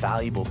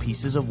invaluable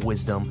pieces of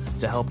wisdom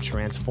to help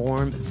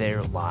transform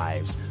their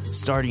lives.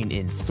 Starting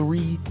in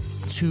 3,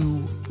 2,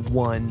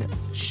 1,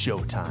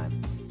 showtime.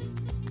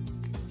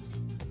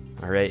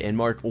 All right, and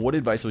Mark, what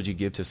advice would you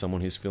give to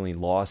someone who's feeling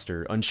lost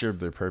or unsure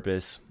of their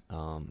purpose,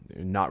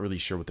 not really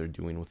sure what they're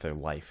doing with their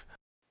life?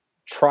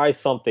 Try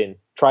something.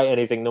 Try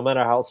anything, no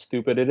matter how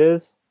stupid it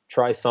is.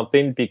 Try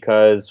something,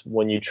 because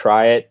when you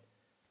try it,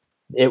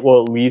 it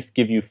will at least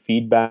give you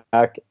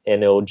feedback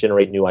and it will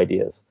generate new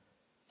ideas.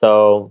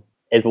 So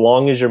as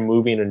long as you're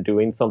moving and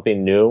doing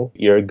something new,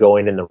 you're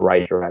going in the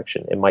right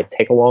direction. It might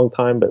take a long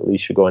time, but at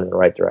least you're going in the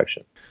right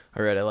direction.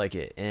 All right, I like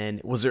it. And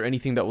was there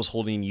anything that was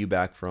holding you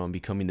back from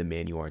becoming the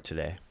man you are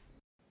today?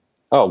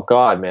 Oh,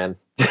 God, man.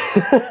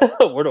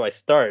 Where do I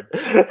start?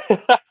 Is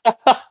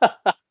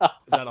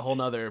that a whole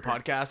nother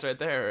podcast right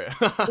there?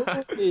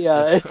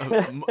 Yeah.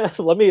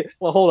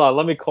 Hold on.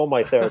 Let me call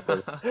my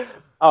therapist.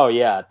 Oh,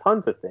 yeah.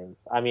 Tons of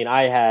things. I mean,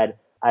 I had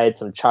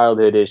some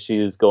childhood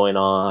issues going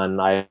on.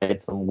 I had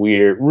some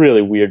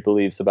really weird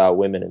beliefs about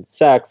women and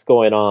sex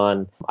going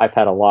on. I've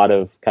had a lot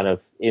of kind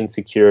of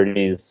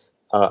insecurities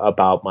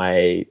about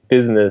my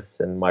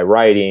business and my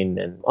writing,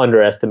 and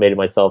underestimated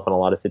myself in a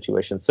lot of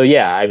situations. So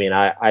yeah, I mean,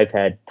 I've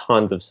had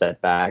tons of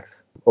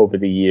setbacks over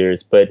the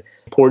years, but the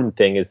important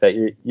thing is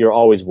that you're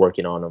always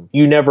working on them.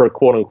 You never,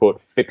 quote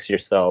unquote, fix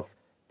yourself.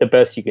 The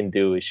best you can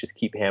do is just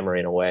keep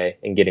hammering away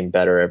and getting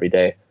better every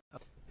day.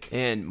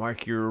 And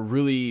Mark, you're a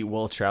really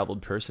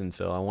well-traveled person,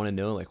 so I want to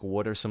know, like,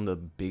 what are some of the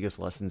biggest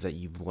lessons that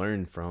you've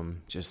learned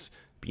from just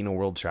being a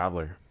world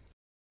traveler?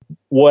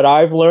 What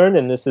I've learned,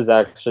 and this is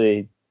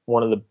actually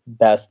one of the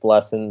best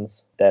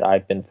lessons that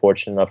I've been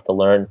fortunate enough to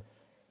learn,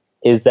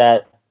 is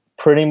that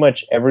pretty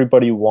much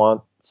everybody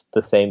wants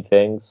the same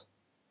things.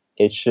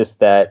 It's just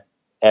that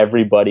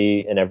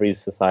everybody in every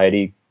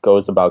society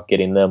goes about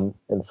getting them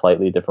in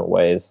slightly different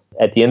ways.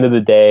 At the end of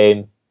the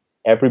day,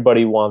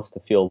 everybody wants to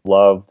feel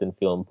loved and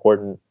feel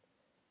important.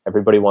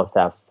 Everybody wants to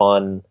have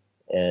fun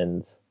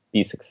and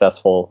be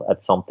successful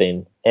at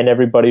something. And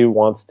everybody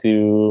wants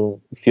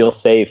to feel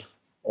safe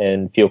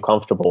and feel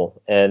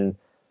comfortable. And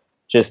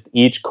just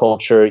each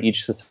culture,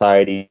 each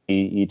society,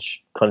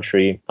 each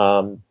country,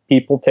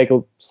 people take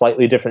a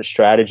slightly different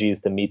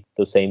strategies to meet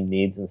those same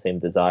needs and same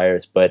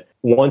desires. But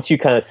once you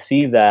kind of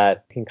see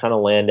that, you can kind of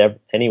land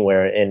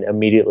anywhere and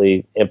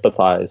immediately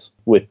empathize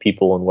with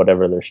people and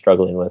whatever they're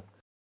struggling with.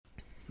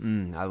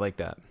 I like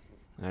that.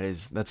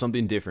 That's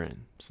something different.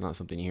 It's not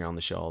something you hear on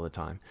the show all the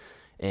time.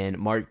 And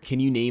Mark, can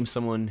you name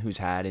someone who's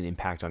had an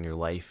impact on your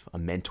life, a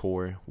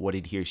mentor? What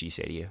did he or she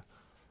say to you?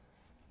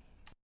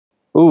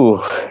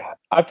 Ooh,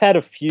 I've had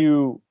a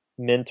few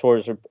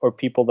mentors or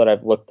people that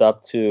I've looked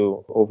up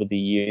to over the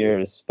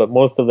years, but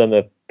most of them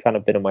have kind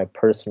of been in my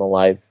personal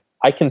life.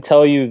 I can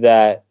tell you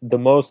that the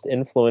most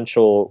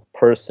influential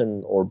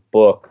person or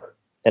book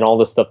and all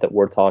the stuff that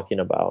we're talking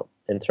about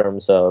in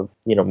terms of,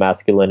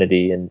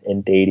 masculinity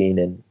and dating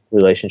and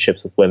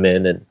relationships with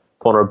women and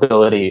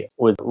vulnerability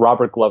was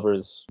Robert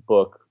Glover's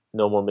book,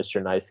 No More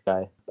Mr. Nice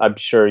Guy. I'm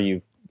sure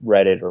you've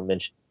read it or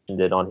mentioned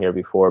it on here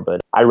before,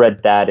 but I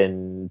read that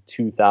in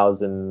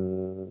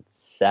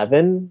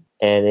 2007.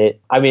 And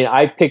I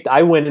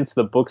went into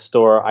the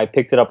bookstore, I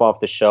picked it up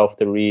off the shelf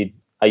to read.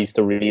 I used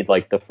to read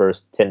like the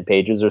first 10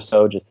 pages or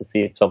so just to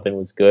see if something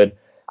was good.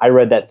 I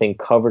read that thing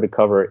cover to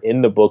cover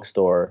in the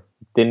bookstore,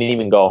 didn't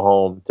even go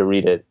home to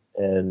read it.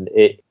 And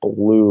it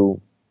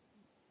blew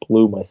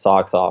my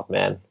socks off,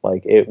 man.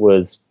 Like, it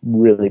was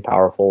really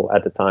powerful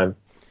at the time.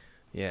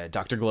 Yeah,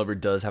 Dr. Glover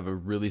does have a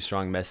really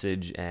strong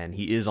message, and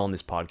he is on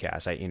this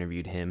podcast. I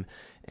interviewed him,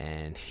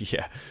 and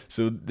yeah.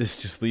 So this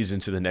just leads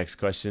into the next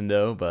question,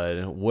 though.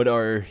 But what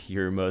are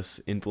your three most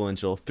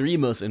influential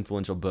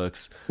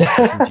books?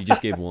 Since you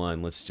just gave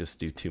one, let's just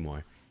do two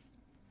more.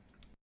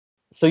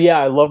 So yeah,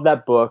 I love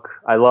that book.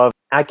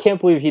 I can't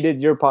believe he did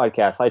your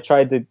podcast. I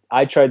tried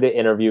to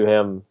interview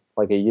him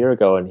like a year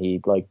ago, and he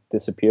like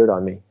disappeared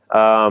on me.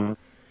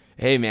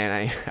 Hey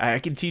man, I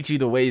can teach you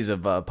the ways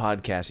of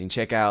podcasting.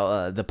 Check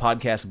out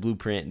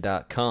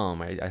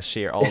thepodcastblueprint.com. I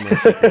share all my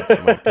secrets.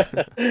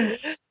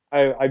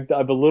 I'm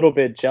a little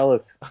bit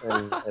jealous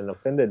and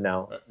offended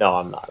now. No,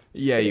 I'm not.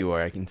 Yeah, you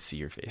are. I can see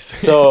your face.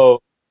 So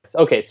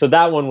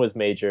that one was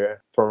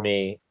major for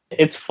me.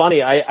 It's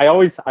funny. I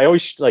always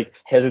like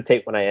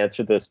hesitate when I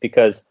answer this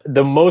because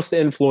the most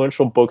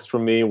influential books for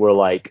me were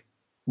like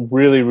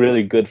really,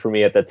 really good for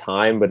me at the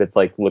time, but it's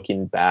like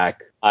looking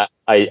back,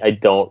 I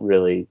don't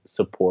really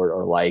support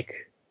or like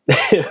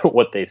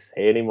what they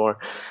say anymore.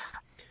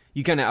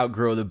 You kind of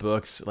outgrow the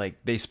books, like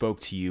they spoke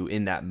to you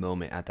in that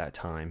moment at that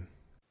time.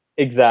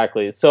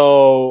 Exactly.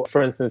 So,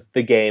 for instance,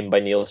 The Game by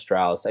Neil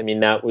Strauss. I mean,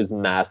 that was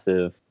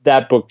massive.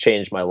 That book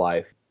changed my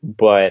life,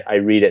 but I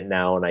read it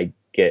now and I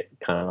get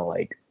kind of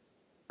like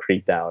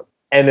creeped out.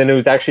 And then it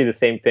was actually the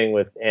same thing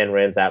with Ayn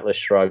Rand's Atlas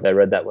Shrugged. I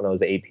read that when I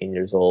was 18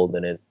 years old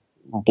and it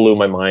blew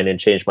my mind and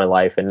changed my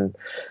life. And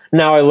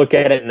now I look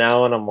at it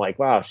now and I'm like,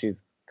 wow,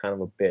 she's kind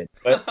of a bitch.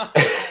 But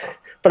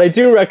but I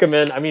do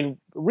recommend,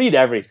 read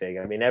everything.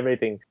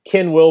 Everything.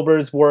 Ken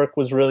Wilber's work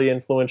was really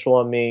influential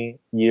on me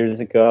years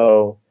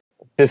ago.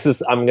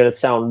 I'm going to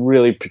sound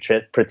really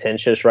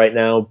pretentious right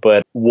now,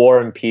 but War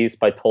and Peace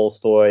by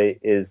Tolstoy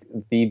is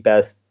the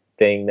best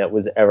thing that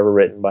was ever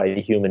written by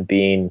a human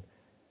being.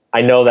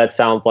 I know that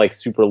sounds like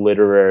super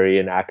literary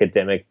and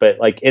academic, but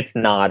like it's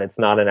not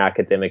an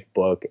academic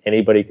book.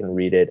 Anybody can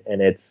read it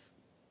and it's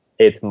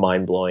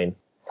mind-blowing.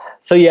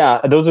 So yeah,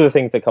 those are the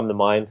things that come to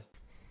mind.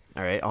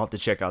 All right, I'll have to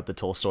check out the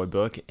Tolstoy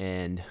book.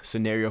 And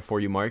scenario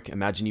for you, Mark.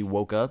 Imagine you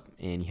woke up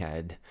and you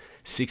had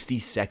 60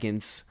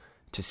 seconds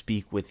to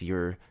speak with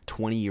your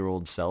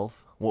 20-year-old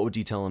self. What would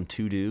you tell him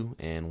to do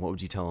and what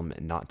would you tell him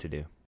not to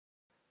do?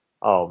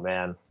 Oh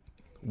man.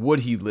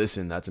 Would he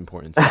listen? That's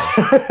important to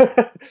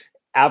know.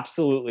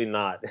 Absolutely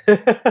not.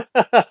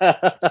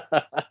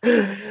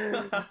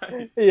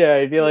 Yeah,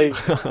 he'd be like,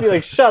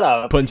 shut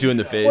up. Punch you in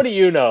the face. What do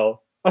you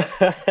know?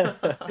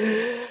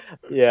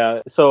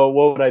 Yeah. So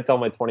what would I tell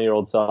my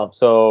 20-year-old self?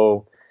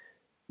 So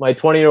my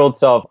 20-year-old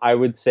self, I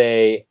would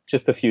say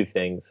just a few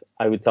things.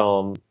 I would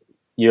tell him,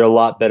 you're a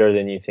lot better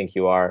than you think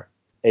you are,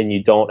 and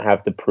you don't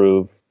have to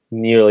prove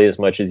nearly as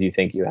much as you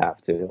think you have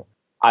to.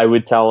 I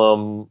would tell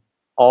him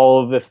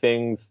all of the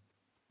things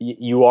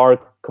you are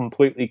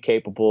completely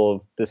capable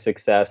of the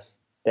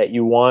success that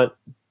you want,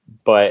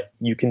 but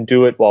you can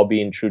do it while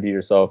being true to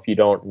yourself. You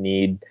don't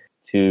need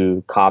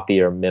to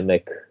copy or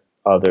mimic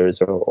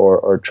others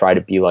or try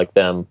to be like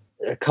them.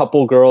 A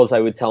couple girls I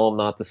would tell them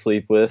not to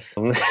sleep with.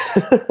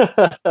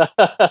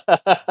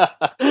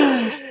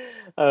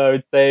 I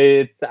would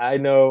say I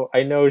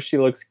know she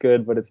looks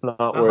good, but it's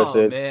not worth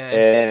it. Man.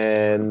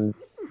 And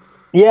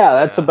yeah,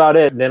 that's about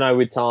it. Then I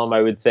would tell them,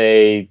 I would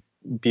say,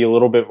 be a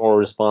little bit more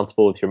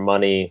responsible with your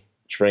money,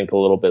 drink a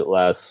little bit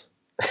less,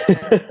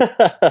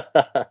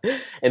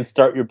 and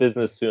start your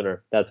business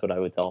sooner. That's what I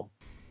would tell them.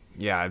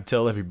 Yeah, I'd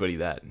tell everybody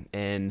that.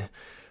 And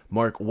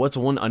Mark, what's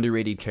one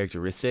underrated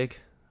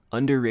characteristic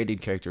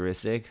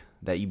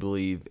that you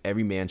believe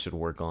every man should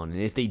work on?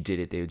 And if they did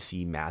it, they would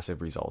see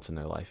massive results in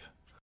their life.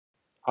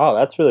 Oh,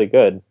 that's really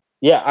good.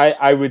 Yeah,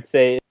 I would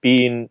say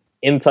being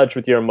in touch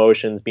with your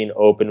emotions, being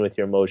open with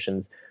your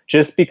emotions.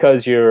 Just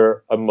because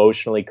you're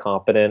emotionally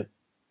competent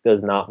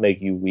does not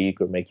make you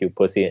weak or make you a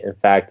pussy. In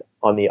fact,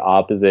 on the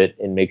opposite,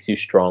 it makes you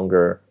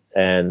stronger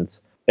and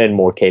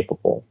more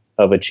capable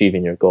of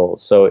achieving your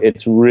goals. So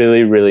it's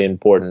really, really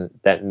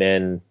important that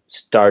men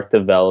start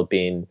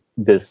developing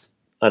this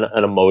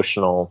an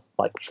emotional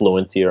like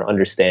fluency or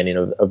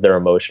understanding of their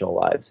emotional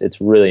lives. It's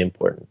really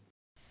important.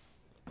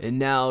 And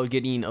now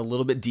getting a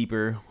little bit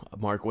deeper,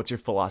 Mark, what's your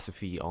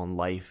philosophy on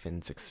life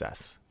and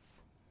success?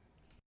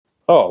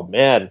 Oh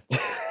man.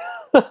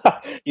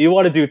 You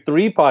want to do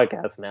 3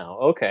 podcasts now?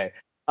 Okay.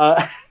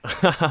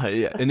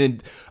 Yeah, and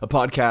then a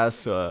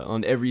podcast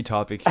on every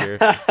topic here.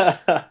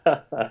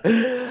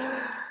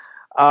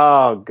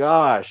 Oh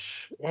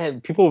gosh,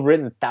 man, people have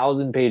written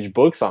 1,000-page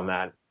books on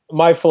that.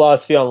 My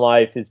philosophy on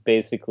life is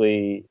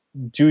basically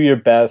do your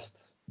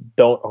best,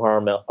 don't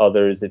harm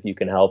others if you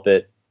can help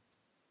it,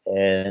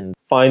 and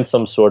find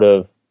some sort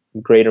of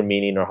greater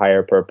meaning or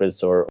higher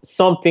purpose or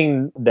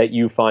something that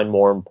you find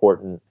more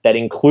important that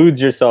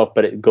includes yourself,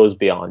 but it goes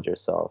beyond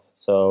yourself.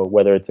 So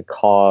whether it's a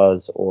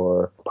cause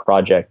or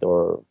project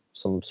or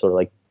some sort of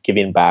like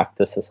giving back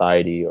to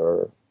society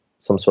or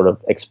some sort of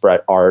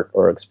art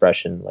or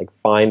expression, like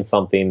find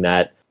something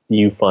that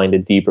you find a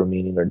deeper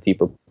meaning or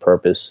deeper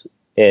purpose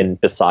in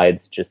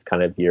besides just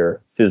kind of your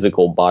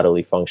physical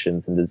bodily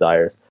functions and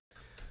desires.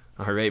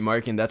 All right,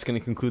 Mark, and that's going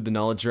to conclude the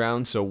knowledge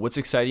round. So what's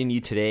exciting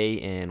you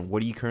today, and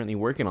what are you currently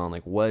working on?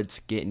 Like, what's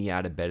getting you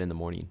out of bed in the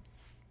morning?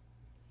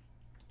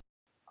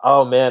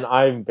 Oh man,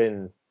 I'm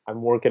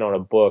working on a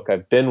book.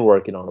 I've been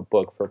working on a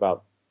book for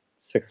about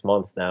 6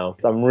 months now.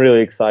 I'm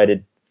really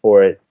excited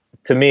for it.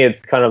 To me,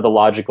 it's kind of the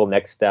logical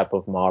next step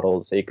of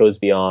models. It goes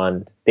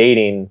beyond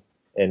dating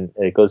and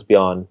it goes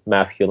beyond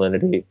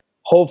masculinity.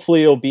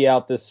 Hopefully it'll be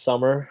out this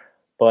summer.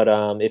 But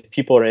if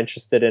people are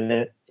interested in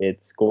it, I'm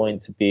going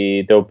to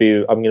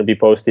be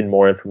posting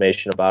more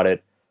information about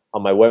it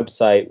on my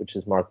website, which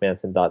is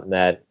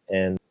markmanson.net.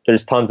 And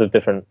there's tons of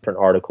different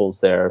articles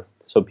there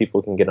so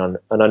people can get an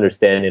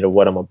understanding of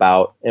what I'm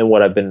about and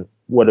what I've been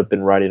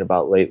writing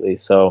about lately.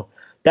 So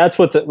that's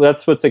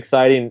what's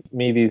exciting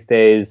me these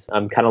days.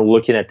 I'm kind of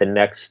looking at the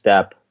next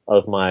step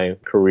of my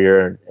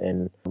career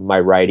and my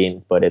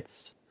writing, but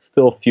it's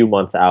still a few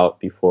months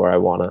out before I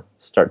want to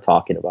start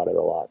talking about it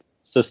a lot.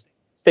 So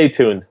stay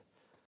tuned.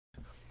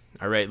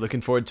 All right,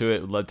 looking forward to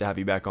it. Would love to have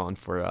you back on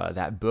for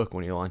that book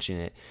when you're launching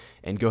it.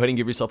 And go ahead and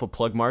give yourself a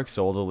plug, Mark,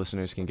 so all the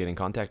listeners can get in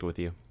contact with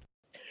you.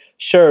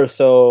 Sure.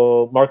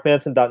 So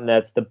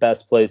markmanson.net's the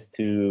best place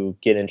to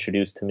get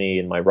introduced to me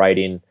and my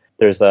writing.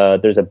 There's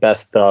a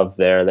best of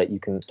there that you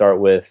can start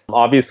with.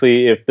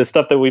 Obviously, if the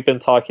stuff that we've been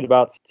talking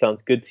about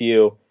sounds good to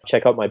you,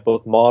 check out my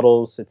book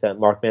Models. It's at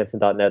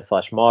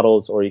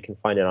markmanson.net/models, or you can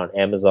find it on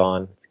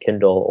Amazon. It's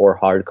Kindle or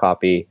hard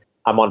copy.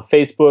 I'm on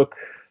Facebook,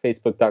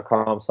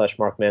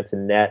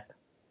 facebook.com/markmansonnet.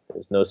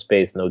 There's no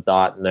space, no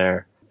dot in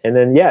there. And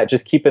then, yeah,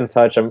 just keep in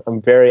touch.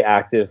 I'm very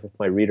active with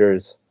my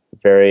readers.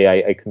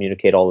 I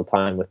communicate all the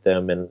time with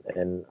them, and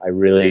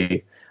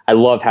I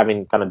love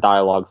having kind of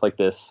dialogues like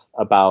this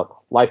about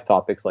life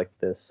topics like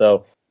this.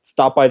 So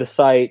stop by the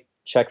site,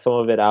 check some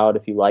of it out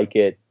if you like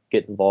it,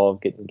 get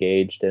involved, get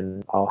engaged,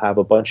 and I'll have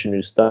a bunch of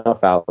new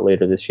stuff out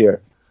later this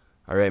year.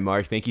 All right,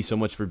 Mark, thank you so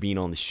much for being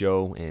on the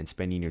show and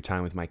spending your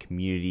time with my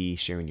community,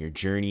 sharing your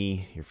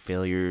journey, your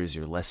failures,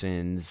 your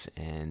lessons,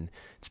 and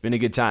it's been a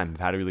good time.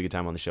 I've had a really good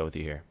time on the show with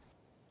you here.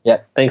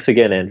 Yeah, thanks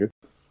again, Andrew.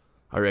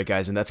 All right,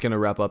 guys, and that's going to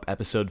wrap up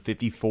episode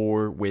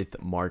 54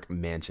 with Mark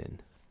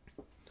Manson.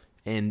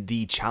 And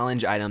the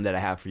challenge item that I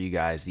have for you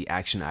guys, the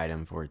action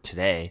item for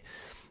today,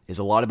 is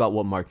a lot about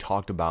what Mark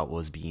talked about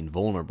was being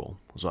vulnerable.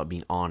 It was about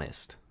being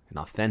honest and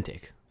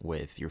authentic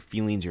with your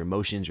feelings, your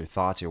emotions, your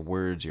thoughts, your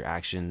words, your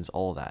actions,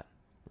 all of that,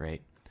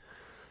 right?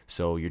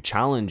 So your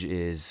challenge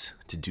is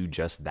to do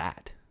just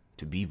that,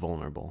 to be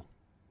vulnerable,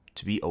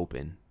 to be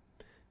open,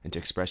 and to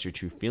express your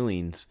true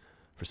feelings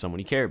for someone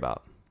you care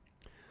about.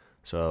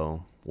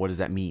 So what does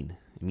that mean?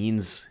 It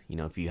means,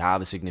 if you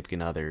have a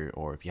significant other,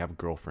 or if you have a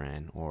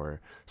girlfriend,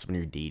 or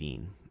someone you're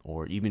dating,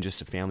 or even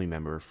just a family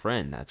member or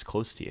friend that's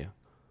close to you,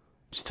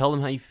 just tell them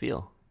how you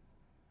feel.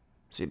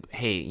 Say,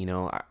 hey,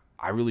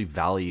 I really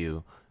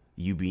value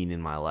you being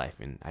in my life,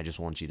 and I just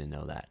want you to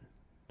know that.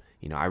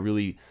 I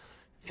really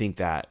think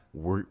that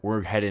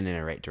we're heading in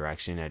the right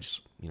direction.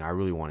 I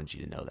really wanted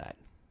you to know that.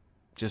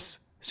 Just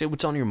say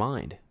what's on your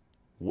mind.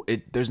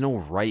 There's no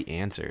right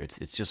answer.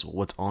 It's just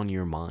what's on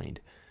your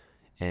mind.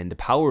 And the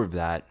power of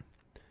that,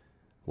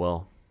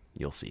 well,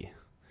 you'll see.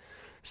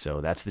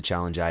 So that's the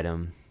challenge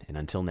item. And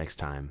until next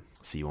time,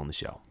 see you on the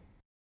show.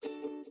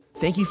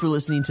 Thank you for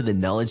listening to the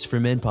Knowledge for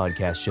Men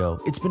podcast show.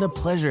 It's been a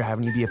pleasure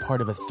having you be a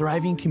part of a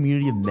thriving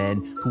community of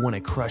men who want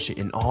to crush it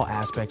in all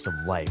aspects of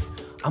life.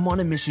 I'm on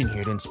a mission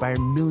here to inspire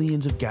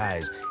millions of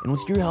guys, and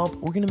with your help,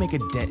 we're going to make a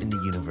dent in the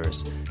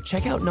universe.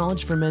 Check out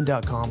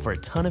knowledgeformen.com for a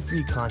ton of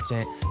free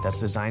content that's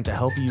designed to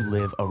help you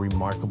live a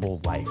remarkable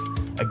life.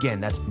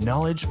 Again, that's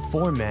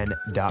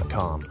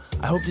knowledgeformen.com.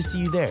 I hope to see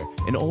you there.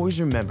 And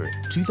always remember,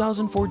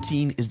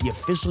 2014 is the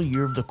official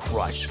year of the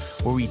crush,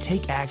 where we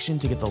take action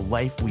to get the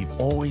life we've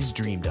always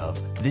dreamed of.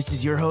 This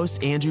is your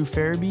host, Andrew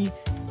Farabee,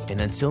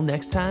 and until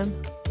next time,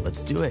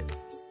 let's do it.